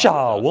 SHA-1.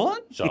 SHA-1?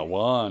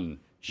 SHA-1.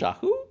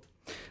 Shahoo?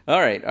 All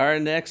right, our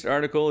next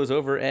article is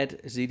over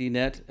at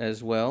ZDNet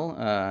as well,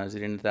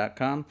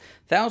 ZDNet.com.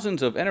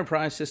 Thousands of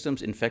enterprise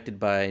systems infected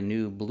by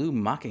new Blue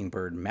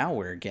Mockingbird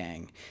malware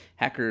gang.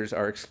 Hackers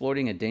are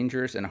exploiting a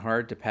dangerous and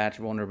hard-to-patch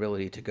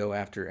vulnerability to go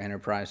after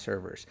enterprise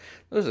servers.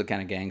 Those are the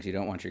kind of gangs you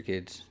don't want your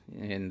kids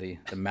in, the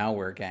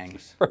malware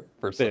gangs.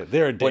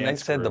 They're a When they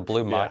dance said the group.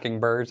 Blue Yeah.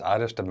 Mockingbirds, I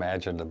just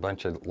imagined a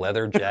bunch of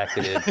leather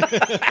jacketed,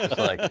 just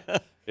like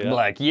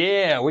Like,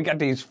 yeah, we got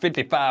these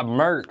 55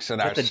 Mercs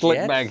and our The slick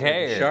Jets? back The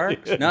hair.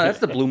 Sharks? No, that's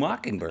the Blue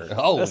Mockingbird.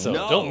 Oh,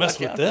 No, don't mess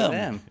with Watch out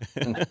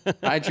for them.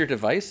 Hide your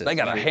devices. They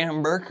got a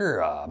hamburger,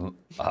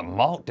 a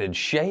malted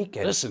shake,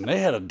 and Listen, they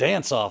had a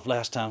dance-off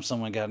last time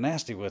someone got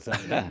nasty with them.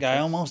 That guy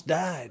almost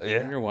died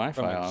Turn your Wi-Fi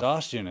from off.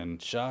 exhaustion and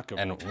shock.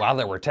 and while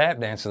they were tap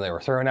dancing, they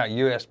were throwing out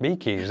USB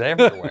keys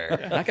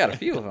everywhere. I got a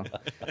few of them.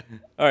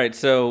 All right,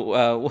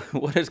 so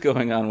what is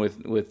going on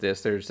with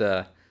this? There's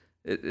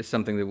it's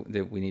something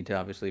that we need to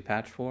obviously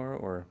patch for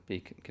or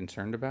be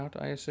concerned about,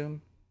 I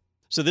assume.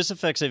 So this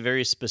affects a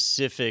very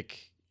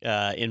specific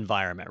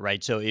environment,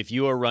 right? So if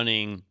you are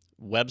running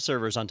web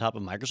servers on top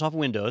of Microsoft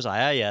Windows,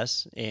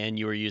 IIS, and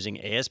you are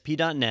using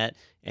ASP.NET,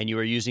 and you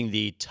are using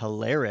the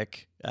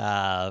Telerik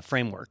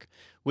framework,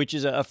 which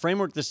is a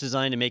framework that's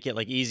designed to make it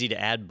like easy to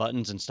add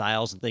buttons and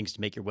styles and things to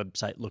make your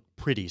website look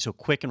pretty. So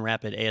quick and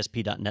rapid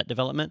ASP.NET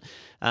development.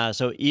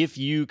 So if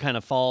you kind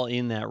of fall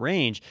in that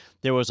range,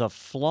 there was a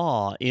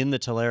flaw in the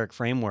Telerik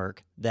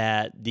framework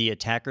that the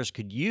attackers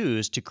could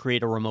use to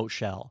create a remote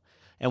shell.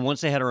 And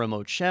once they had a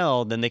remote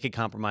shell, then they could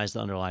compromise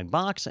the underlying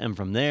box, and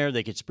from there,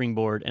 they could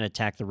springboard and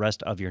attack the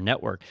rest of your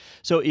network.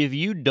 So if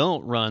you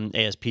don't run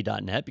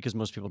ASP.NET, because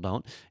most people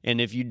don't, and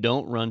if you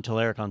don't run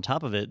Telerik on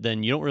top of it,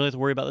 then you don't really have to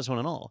worry about this one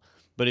at all.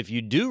 But if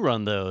you do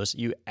run those,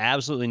 you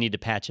absolutely need to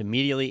patch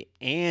immediately,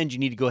 and you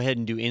need to go ahead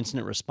and do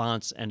incident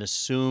response and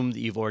assume that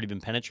you've already been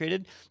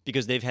penetrated,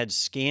 because they've had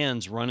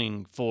scans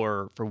running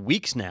for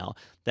weeks now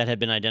that have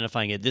been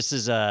identifying it. This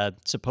has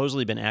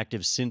supposedly been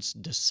active since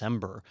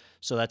December,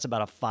 so that's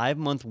about a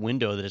 5-month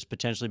window that has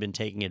potentially been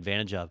taken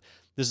advantage of.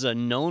 This is a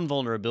known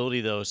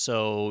vulnerability, though,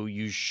 so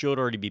you should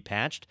already be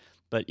patched,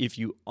 but if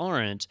you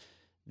aren't,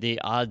 the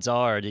odds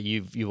are that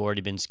you've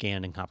already been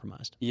scanned and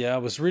compromised. Yeah, I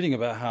was reading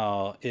about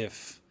how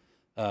if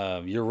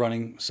you're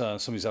running some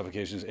of these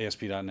applications,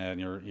 ASP.NET,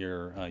 and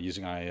you're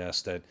using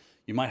IIS, that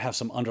you might have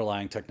some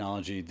underlying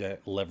technology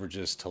that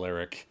leverages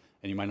Telerik,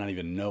 and you might not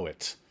even know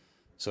it.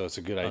 So it's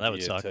a good idea. That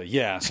would suck.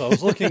 Yeah, so I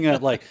was looking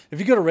at, like, if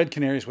you go to Red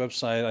Canary's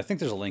website, I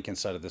think there's a link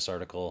inside of this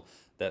article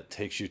that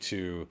takes you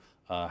to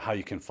how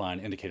you can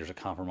find indicators of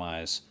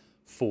compromise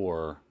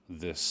for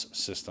this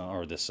system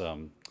or this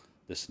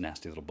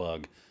nasty little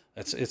bug.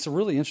 It's a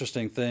really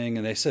interesting thing,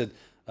 and they said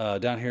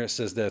down here it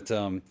says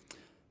that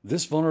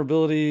this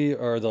vulnerability,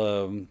 or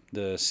the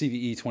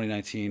CVE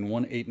 2019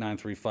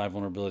 18935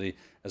 vulnerability,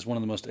 as one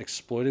of the most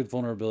exploited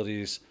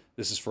vulnerabilities.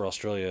 This is for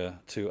Australia,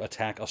 to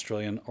attack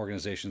Australian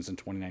organizations in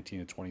 2019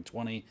 and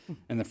 2020.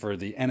 And then for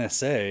the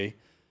NSA,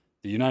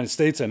 the United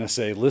States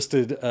NSA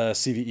listed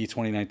CVE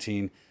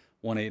 2019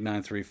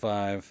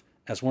 18935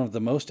 as one of the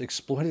most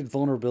exploited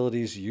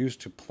vulnerabilities used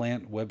to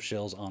plant web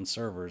shells on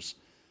servers.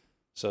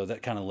 So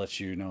that kind of lets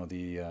you know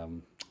the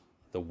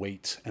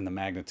weight and the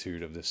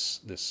magnitude of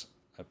this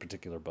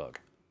particular bug.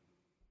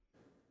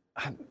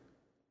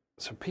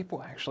 So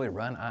people actually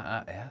run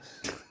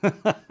IIS?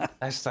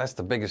 That's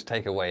the biggest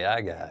takeaway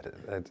I got.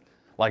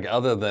 Like,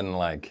 other than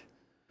like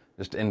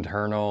just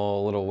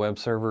internal little web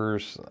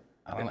servers,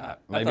 I don't know.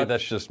 Maybe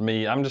that's just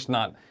me. I'm just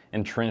not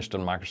entrenched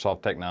in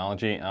Microsoft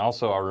technology. And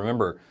also, I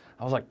remember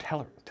I was like,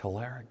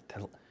 Telerik.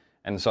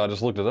 And so I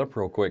just looked it up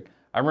real quick.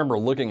 I remember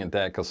looking at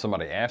that because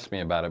somebody asked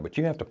me about it, but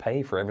you have to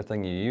pay for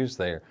everything you use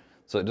there.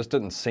 So it just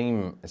didn't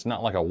seem, it's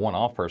not like a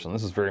one-off person.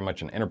 This is very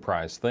much an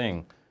enterprise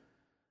thing.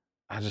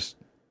 It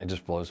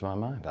just blows my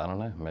mind. I don't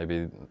know.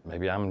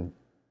 Maybe I'm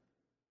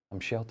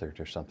sheltered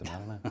or something. I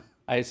don't know.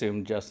 I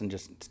assume Justin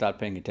just stopped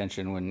paying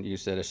attention when you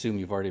said, assume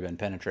you've already been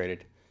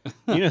penetrated.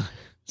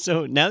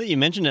 So now that you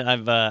mentioned it,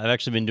 I've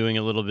actually been doing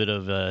a little bit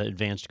of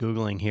advanced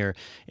Googling here,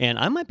 and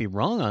I might be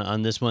wrong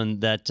on this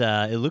one, that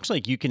it looks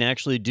like you can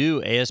actually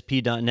do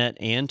ASP.NET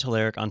and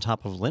Telerik on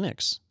top of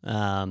Linux.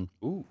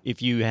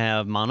 If you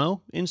have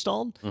Mono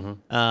installed,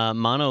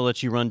 Mono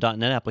lets you run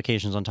 .NET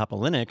applications on top of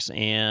Linux,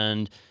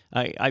 and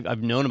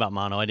I've known about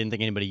Mono. I didn't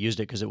think anybody used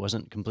it because it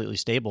wasn't completely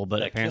stable,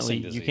 but apparently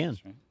you can.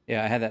 Right?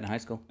 Yeah, I had that in high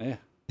school. Yeah.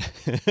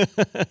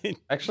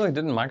 Actually,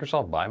 didn't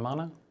Microsoft buy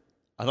Mono?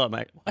 I thought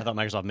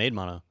Microsoft made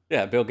Mono.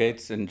 Yeah, Bill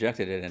Gates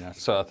injected it in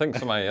us. So I think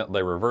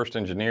they reversed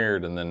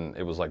engineered, and then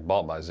it was like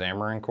bought by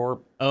Xamarin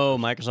Corp. Oh,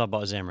 Microsoft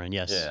bought Xamarin,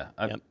 yes.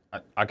 Yeah.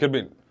 I could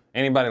be,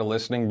 anybody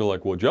listening be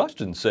like, well,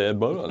 Justin said,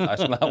 but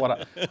that's not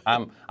what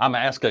I'm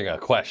asking a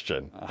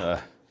question.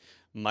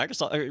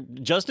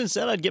 Justin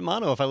said I'd get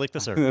Mono if I licked the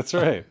server. That's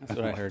right. That's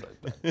what I heard.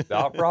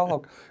 Not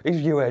wrong.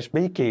 These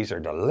USB keys are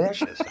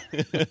delicious.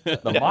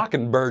 The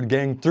Mockingbird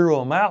gang threw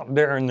them out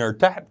during their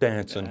tap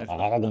dancing. I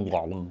don't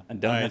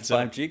have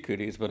 5G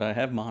cooties, but I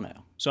have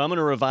Mono. So I'm going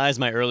to revise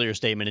my earlier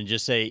statement and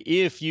just say,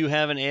 if you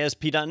have an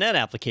ASP.NET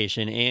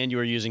application and you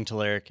are using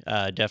Telerik,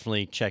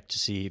 definitely check to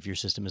see if your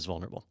system is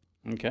vulnerable.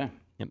 Okay.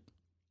 Yep.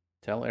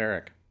 Tell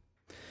Eric.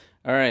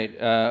 All right,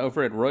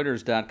 over at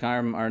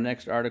Reuters.com, our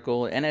next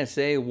article,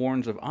 NSA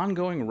warns of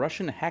ongoing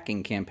Russian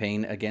hacking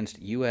campaign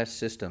against U.S.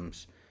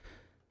 systems.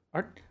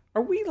 Are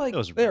we like...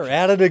 They're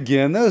at it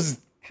again, those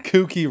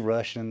kooky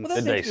Russians. Well,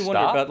 that Did makes they me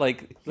wonder stop? about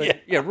like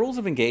rules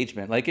of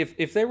engagement. Like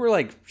if they were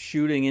like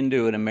shooting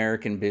into an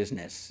American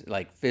business,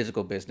 like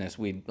physical business,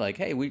 we'd like,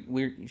 hey,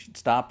 we should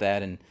stop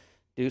that and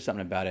do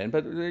something about it.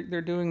 But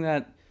they're doing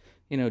that,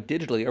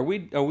 digitally.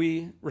 Are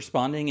we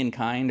responding in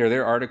kind? Are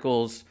there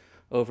articles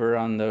over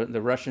on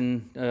the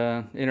Russian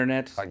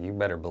internet? Oh, you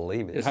better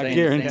believe it. I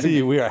guarantee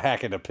you we are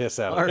hacking the piss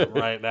out of it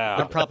right now.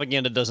 Our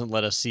propaganda doesn't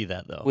let us see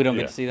that, though. We don't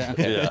get to see that?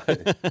 Okay.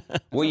 Yeah.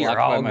 We are Blocked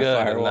by all my good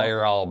and firewall.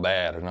 they're all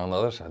bad. And on the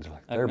other side, they're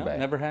like, they're No, bad.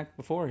 never hacked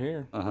before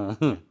here.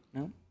 Uh-huh.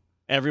 No.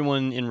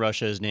 Everyone in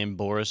Russia is named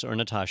Boris or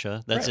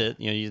Natasha. That's Right. it.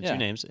 You have Yeah. two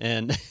names.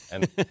 And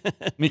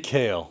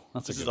Mikhail.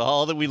 That's a this good is one.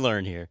 all that we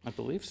learn here. I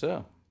believe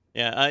so.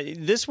 Yeah,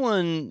 this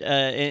one,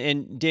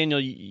 and Daniel,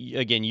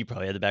 again, you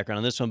probably had the background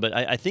on this one, but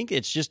I think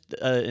it's just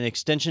an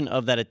extension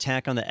of that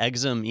attack on the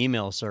Exum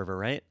email server,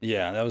 right?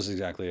 Yeah, that was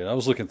exactly it. I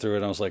was looking through it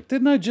and I was like,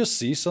 didn't I just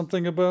see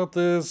something about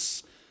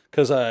this?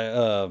 Because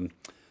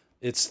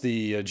it's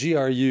the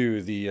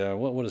GRU,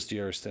 what does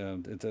GRU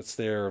stand? That's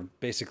their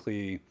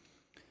basically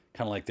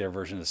kind of like their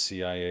version of the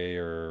CIA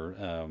or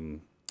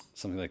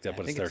something like that,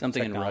 but think it's their it's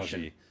something in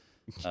technology.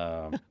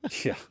 Yeah,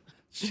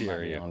 Might be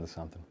GRU. onto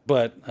something.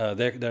 But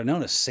they're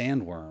known as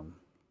Sandworm,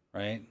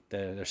 right?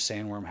 They're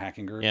Sandworm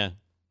hacking group. Yeah.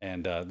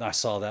 And I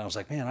saw that. I was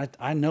like, man,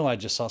 I know I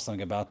just saw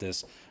something about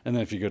this. And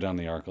then if you go down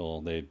the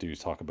article, they do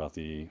talk about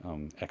the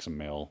Exum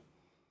Mail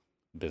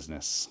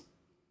business.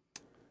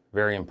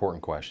 Very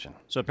important question.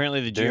 So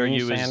apparently the Doom GRU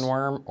is...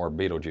 sandworm or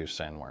Beetlejuice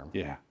sandworm?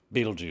 Yeah,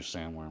 Beetlejuice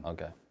Sandworm.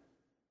 Okay.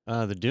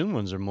 The Doom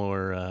ones are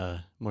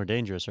more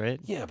dangerous, right?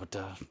 Yeah, but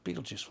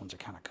Beetlejuice ones are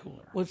kind of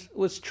cooler.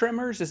 Was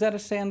Tremors, is that a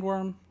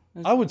sandworm?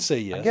 I would say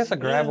yes. I guess a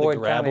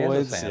graboid kinda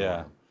is a sandworm.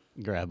 yeah.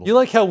 Grab. You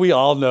like how we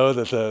all know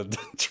that the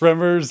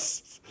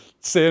Tremors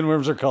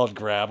sandworms are called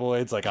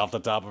graboids, like off the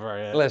top of our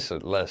head?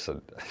 Listen.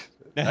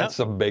 That's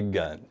some big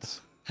guns.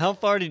 How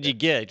far did you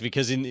get?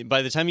 Because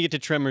by the time you get to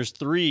Tremors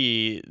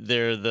 3,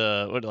 they're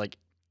what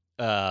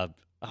are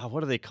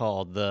they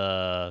called?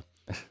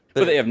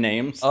 Do they have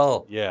names?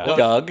 Oh, Yeah.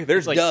 Doug.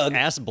 There's like Doug.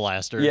 ass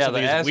blaster. or yeah,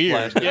 something. the It's ass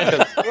weird.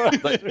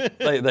 blaster.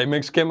 they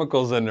mix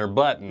chemicals in their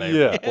butt and they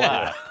Yeah.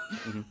 fly.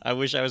 I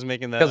wish I was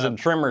making that Because up. in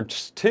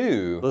Tremors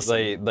 2, Listen,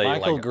 they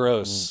Michael like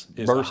Gross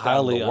is a burst out of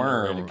highly the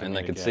worm underrated and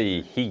they could comedic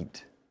see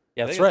heat.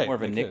 Yeah, That's that's right, more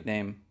of a they could.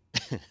 nickname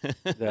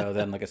though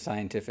than like a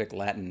scientific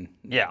Latin.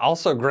 Yeah,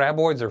 also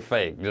graboids are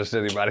fake, just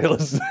anybody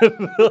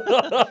listening.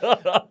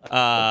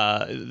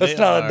 That's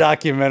not a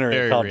documentary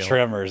very called real.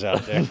 Tremors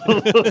out there.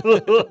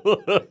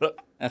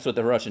 That's what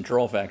the Russian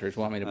troll factories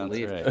want me to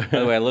believe. right. By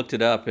the way, I looked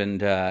it up, and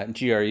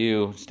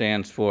GRU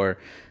stands for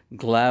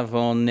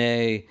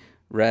Glavone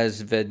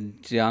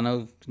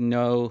Razvedjano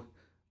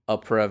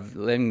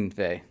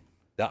Opravlenve.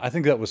 I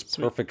think that was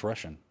perfect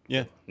Russian.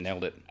 Yeah.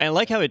 Nailed it. I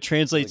like how it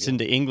translates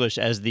into English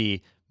as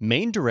the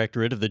main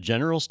directorate of the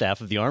General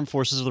Staff of the Armed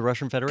Forces of the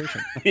Russian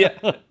Federation. Yeah.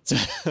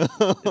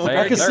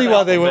 I can see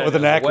why they went with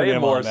an It's way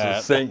acronym more on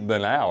that. succinct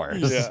than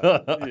ours.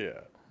 Yeah.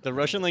 The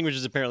Russian language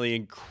is apparently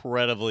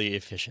incredibly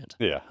efficient.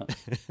 Yeah.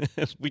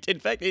 In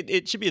fact,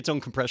 it should be its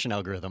own compression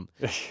algorithm.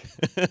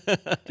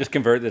 Just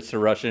convert this to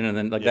Russian, and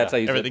then that's how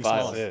you zip everything's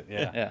files. small. That's it,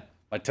 yeah. Yeah.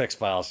 My text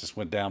files just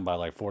went down by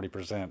like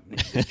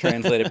 40%. Just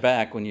translate it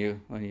back when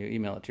you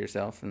email it to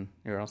yourself, and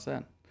you're all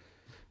set.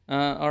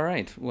 All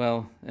right.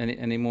 Well,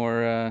 any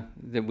more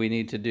that we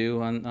need to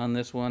do on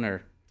this one,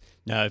 or?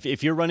 Now,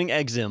 if you're running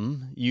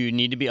Exim, you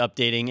need to be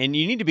updating, and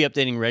you need to be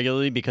updating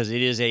regularly because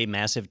it is a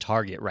massive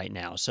target right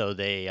now. So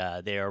they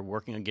are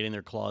working on getting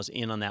their claws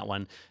in on that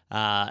one.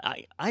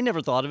 I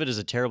never thought of it as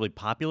a terribly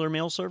popular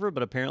mail server,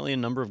 but apparently a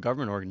number of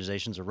government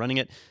organizations are running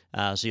it.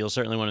 So you'll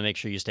certainly want to make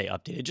sure you stay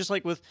updated, just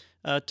like with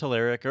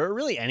Telerik or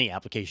really any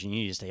application.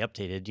 You need to stay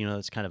updated.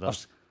 That's kind of a... I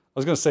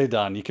was going to say,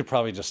 Don, you could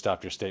probably just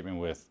stop your statement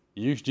with,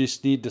 you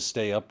just need to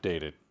stay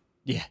updated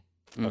Yeah.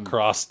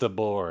 across the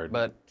board.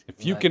 But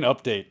if you can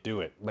update, do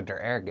it. But they're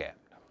air gapped.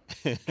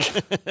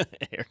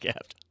 Air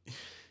gapped. This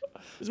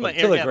is my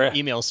Until air it gapped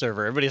email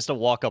server. Everybody has to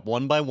walk up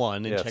one by one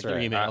and Yeah, check that's their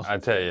right. email. I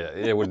tell you,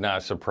 it would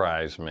not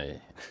surprise me,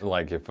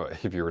 like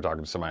if you were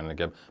talking to somebody in the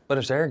gap, but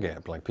it's air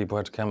gapped. Like people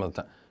have to come at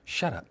the time.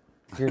 Shut up.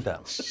 You're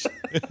dumb.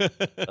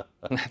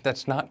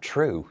 That's not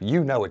true.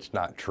 You know it's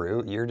not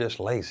true. You're just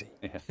lazy.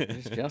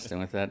 There's Justin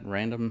with that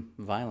random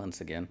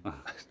violence again.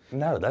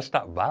 No, that's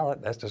not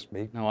violent. That's just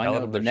me. No, I telling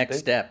know them the they're next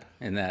stupid. step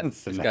in that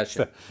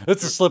discussion.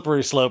 It's a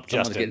slippery slope,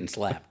 Someone's Justin. getting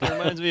slapped. It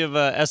reminds me of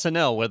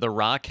SNL, where The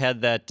Rock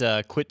had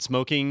that quit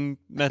smoking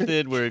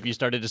method, where if you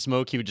started to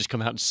smoke, he would just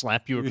come out and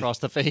slap you across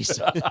the face.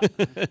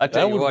 I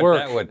tell you would what,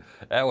 work.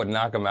 that would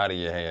knock them out of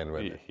your hand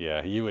with it.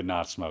 Yeah, you would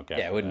not smoke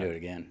after Yeah, I wouldn't that. do it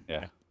again.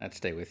 Yeah. I'd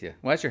stay with you.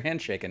 Why is your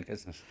hand shaking?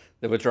 Because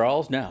the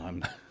withdrawals? No,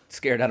 I'm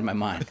scared out of my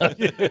mind.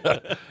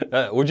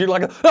 Would you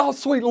like oh,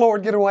 sweet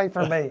Lord, get away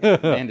from me.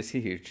 Man is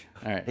huge.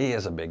 All right. He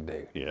is a big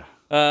dude. Yeah.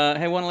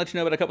 Hey, I want to let you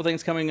know about a couple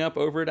things coming up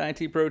over at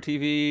IT Pro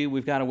TV.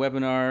 We've got a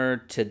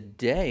webinar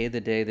today, the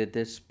day that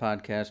this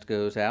podcast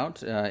goes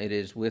out. It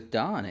is with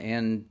Don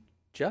and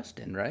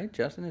Justin, right?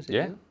 Justin, is it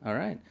Yeah. you? All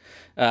right.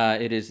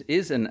 It is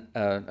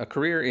a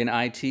career in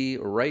IT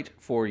right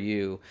for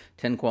you.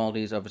 10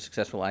 qualities of a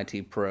successful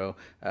IT pro.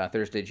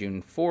 Thursday,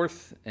 June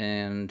 4th,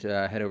 and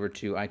head over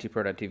to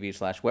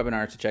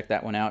itpro.tv/webinars to check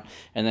that one out.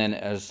 And then,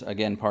 as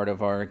again part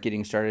of our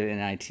Getting Started in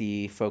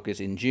IT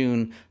focus in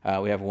June,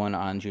 we have one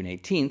on June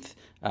 18th.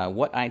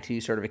 What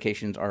IT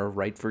certifications are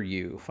right for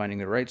you? Finding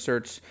the right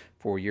certs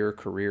for your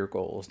career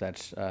goals.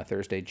 That's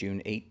Thursday,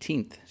 June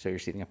 18th. So you're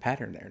seeing a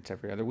pattern there. It's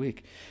every other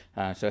week.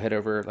 So head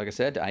over, like I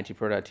said, to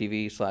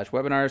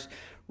itpro.tv/webinars,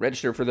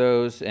 register for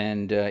those,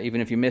 and even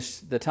if you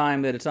miss the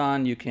time that it's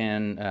on, you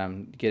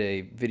can get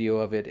a video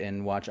of it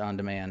and watch on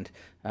demand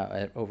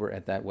over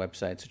at that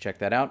website. So check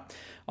that out.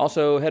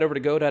 Also, head over to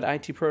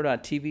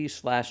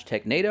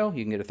go.itpro.tv/technado.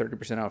 You can get a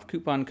 30% off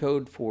coupon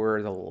code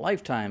for the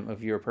lifetime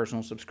of your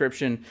personal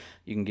subscription.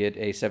 You can get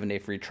a 7-day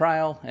free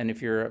trial. And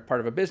if you're a part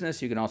of a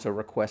business, you can also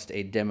request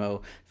a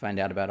demo, find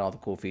out about all the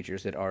cool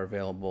features that are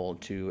available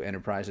to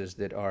enterprises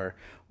that are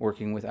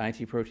working with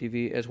IT Pro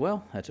TV as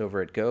well. That's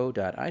over at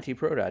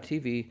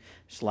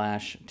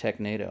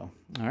go.itpro.tv/technado.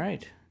 All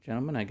right,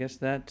 gentlemen, I guess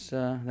that's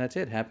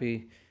it.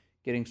 Happy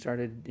Getting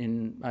Started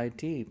in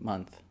IT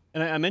month.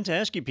 And I meant to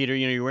ask you, Peter,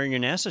 you're wearing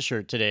your NASA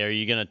shirt today. Are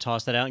you going to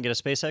toss that out and get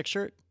a SpaceX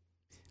shirt?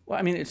 Well,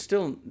 I mean, it's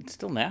still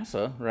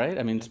NASA, right?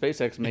 I mean,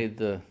 SpaceX made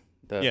the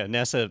Yeah,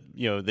 NASA,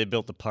 they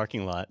built the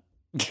parking lot.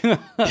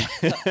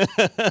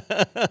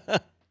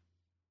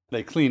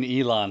 They clean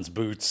Elon's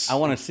boots. I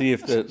want to see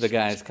if the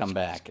guys come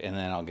back, and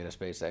then I'll get a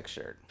SpaceX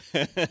shirt.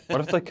 What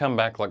if they come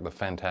back like the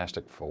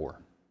Fantastic Four?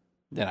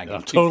 Then I I'm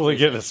get totally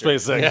getting a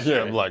SpaceX.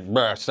 Yeah, like,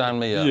 bruh, sign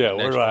me up. Yeah, Next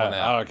where do one I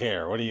out. don't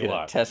care. What do you a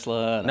want?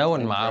 Tesla. and a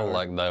Knowing my flamethrower.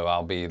 luck, though,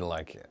 I'll be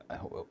like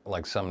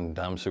some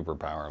dumb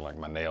superpower, like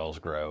my nails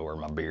grow or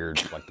my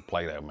beard's like the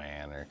Play-Doh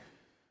man,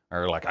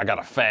 or like I got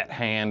a fat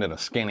hand and a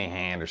skinny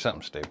hand or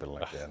something stupid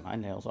like that. My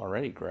nails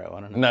already grow.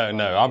 I don't know.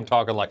 No, I'm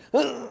talking like,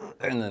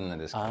 and then they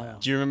just come out.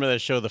 Do you remember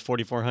that show, The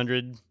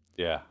 4400?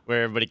 Yeah.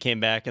 Where everybody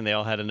came back and they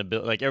all had an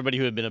ability, like everybody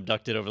who had been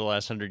abducted over the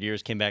last 100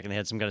 years came back and they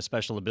had some kind of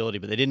special ability,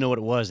 but they didn't know what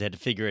it was. They had to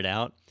figure it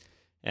out.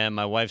 And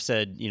my wife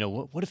said,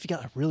 what if you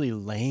got a really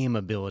lame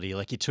ability?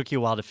 Like it took you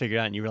a while to figure it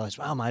out and you realized,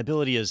 wow, my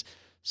ability is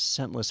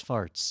scentless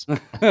farts. And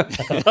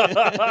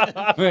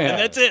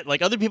that's it.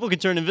 Like other people can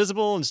turn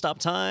invisible and stop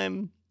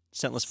time.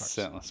 Scentless farts.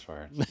 Scentless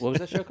farts. What was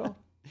that show called?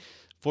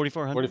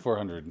 4400?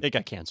 4400. It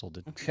got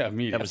canceled. Yeah,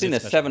 me. I've seen the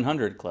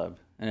 700 Club.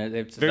 And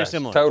it's Very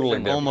similar. Totally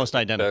Different, almost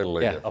identical.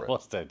 Totally Yeah. different.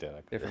 Almost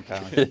identical. different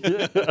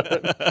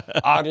power.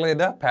 Oddly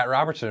enough, Pat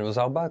Robertson was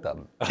on both of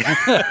them.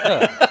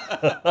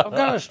 I've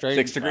got a straight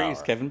 6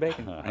 Degrees, Kevin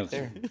Bacon, right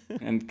there.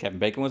 And Kevin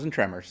Bacon was in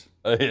Tremors.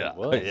 Yeah.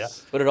 Was. Yeah.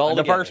 Put it all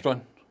The together. first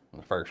one.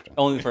 The first one.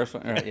 Only the first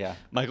one. Right, yeah.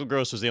 Michael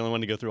Gross was the only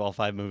one to go through all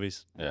 5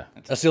 movies. Yeah.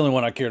 That's the only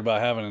one I cared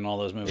about having in all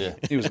those movies. Yeah.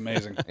 He was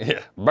amazing. Yeah.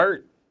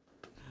 Bert.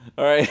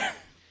 All right.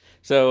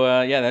 So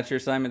that's your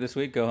assignment this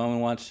week. Go home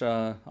and watch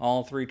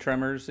all 3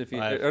 Tremors. If you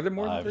 5. are there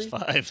more than 3?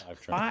 5.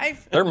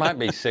 5? There might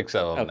be 6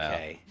 of them now.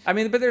 Okay. I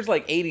mean, but there's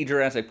like 80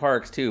 Jurassic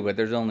Parks too, but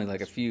there's only like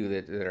a few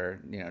that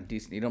are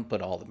decent. You don't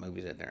put all the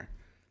movies in there.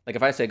 Like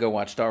if I say go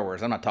watch Star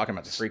Wars, I'm not talking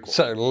about the prequel.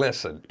 So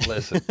listen.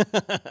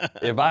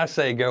 If I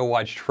say go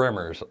watch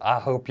Tremors, I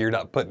hope you're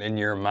not putting in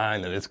your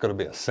mind that it's going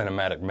to be a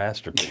cinematic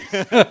masterpiece.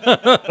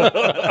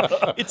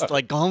 It's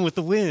like Gone with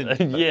the Wind.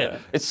 Yeah,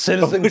 it's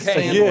Citizen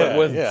Kane but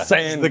with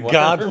sand. It's the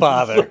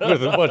Godfather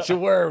with a bunch of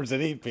worms that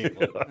eat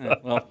people.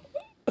 Well,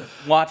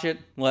 watch it.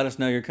 Let us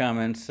know your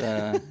comments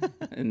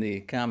in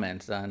the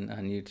comments on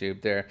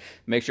YouTube there.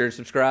 Make sure to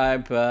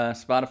subscribe,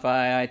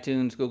 Spotify,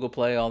 iTunes, Google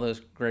Play, all those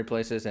great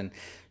places, and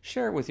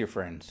share it with your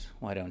friends.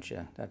 Why don't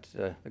you? That's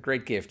a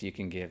great gift you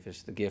can give.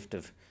 Is the gift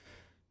of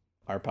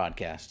our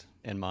podcast.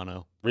 And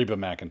Mono. Reba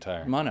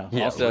McEntire. Mono.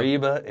 Yeah, Also,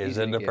 Reba is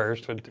easy in to the give.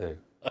 first one too.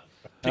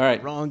 All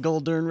right. Ron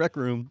Goldern Rec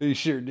Room. He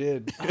sure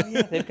did. Oh,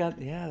 yeah, they've got,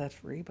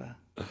 that's Reba.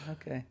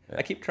 Okay.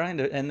 I keep trying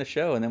to end the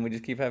show, and then we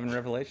just keep having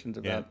revelations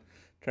about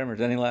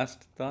Tremors. Any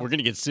last thoughts? We're going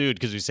to get sued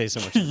because we say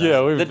so much.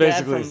 Yeah, we've the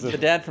basically the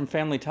dad from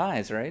Family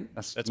Ties, right?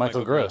 That's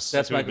Michael Gross.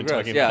 That's who we've Michael been Gross.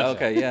 talking Yeah. about.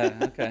 Okay. Yeah.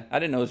 Okay. I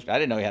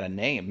didn't know he had a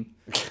name.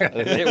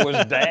 It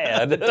was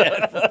Dad.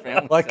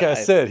 Family Like I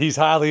Ties. said, he's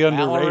highly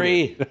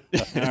underrated.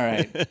 Valerie. All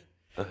right.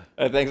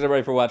 Thanks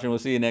everybody for watching. We'll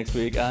see you next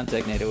week on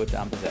TechNado with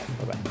Tom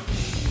Pazak. Bye bye.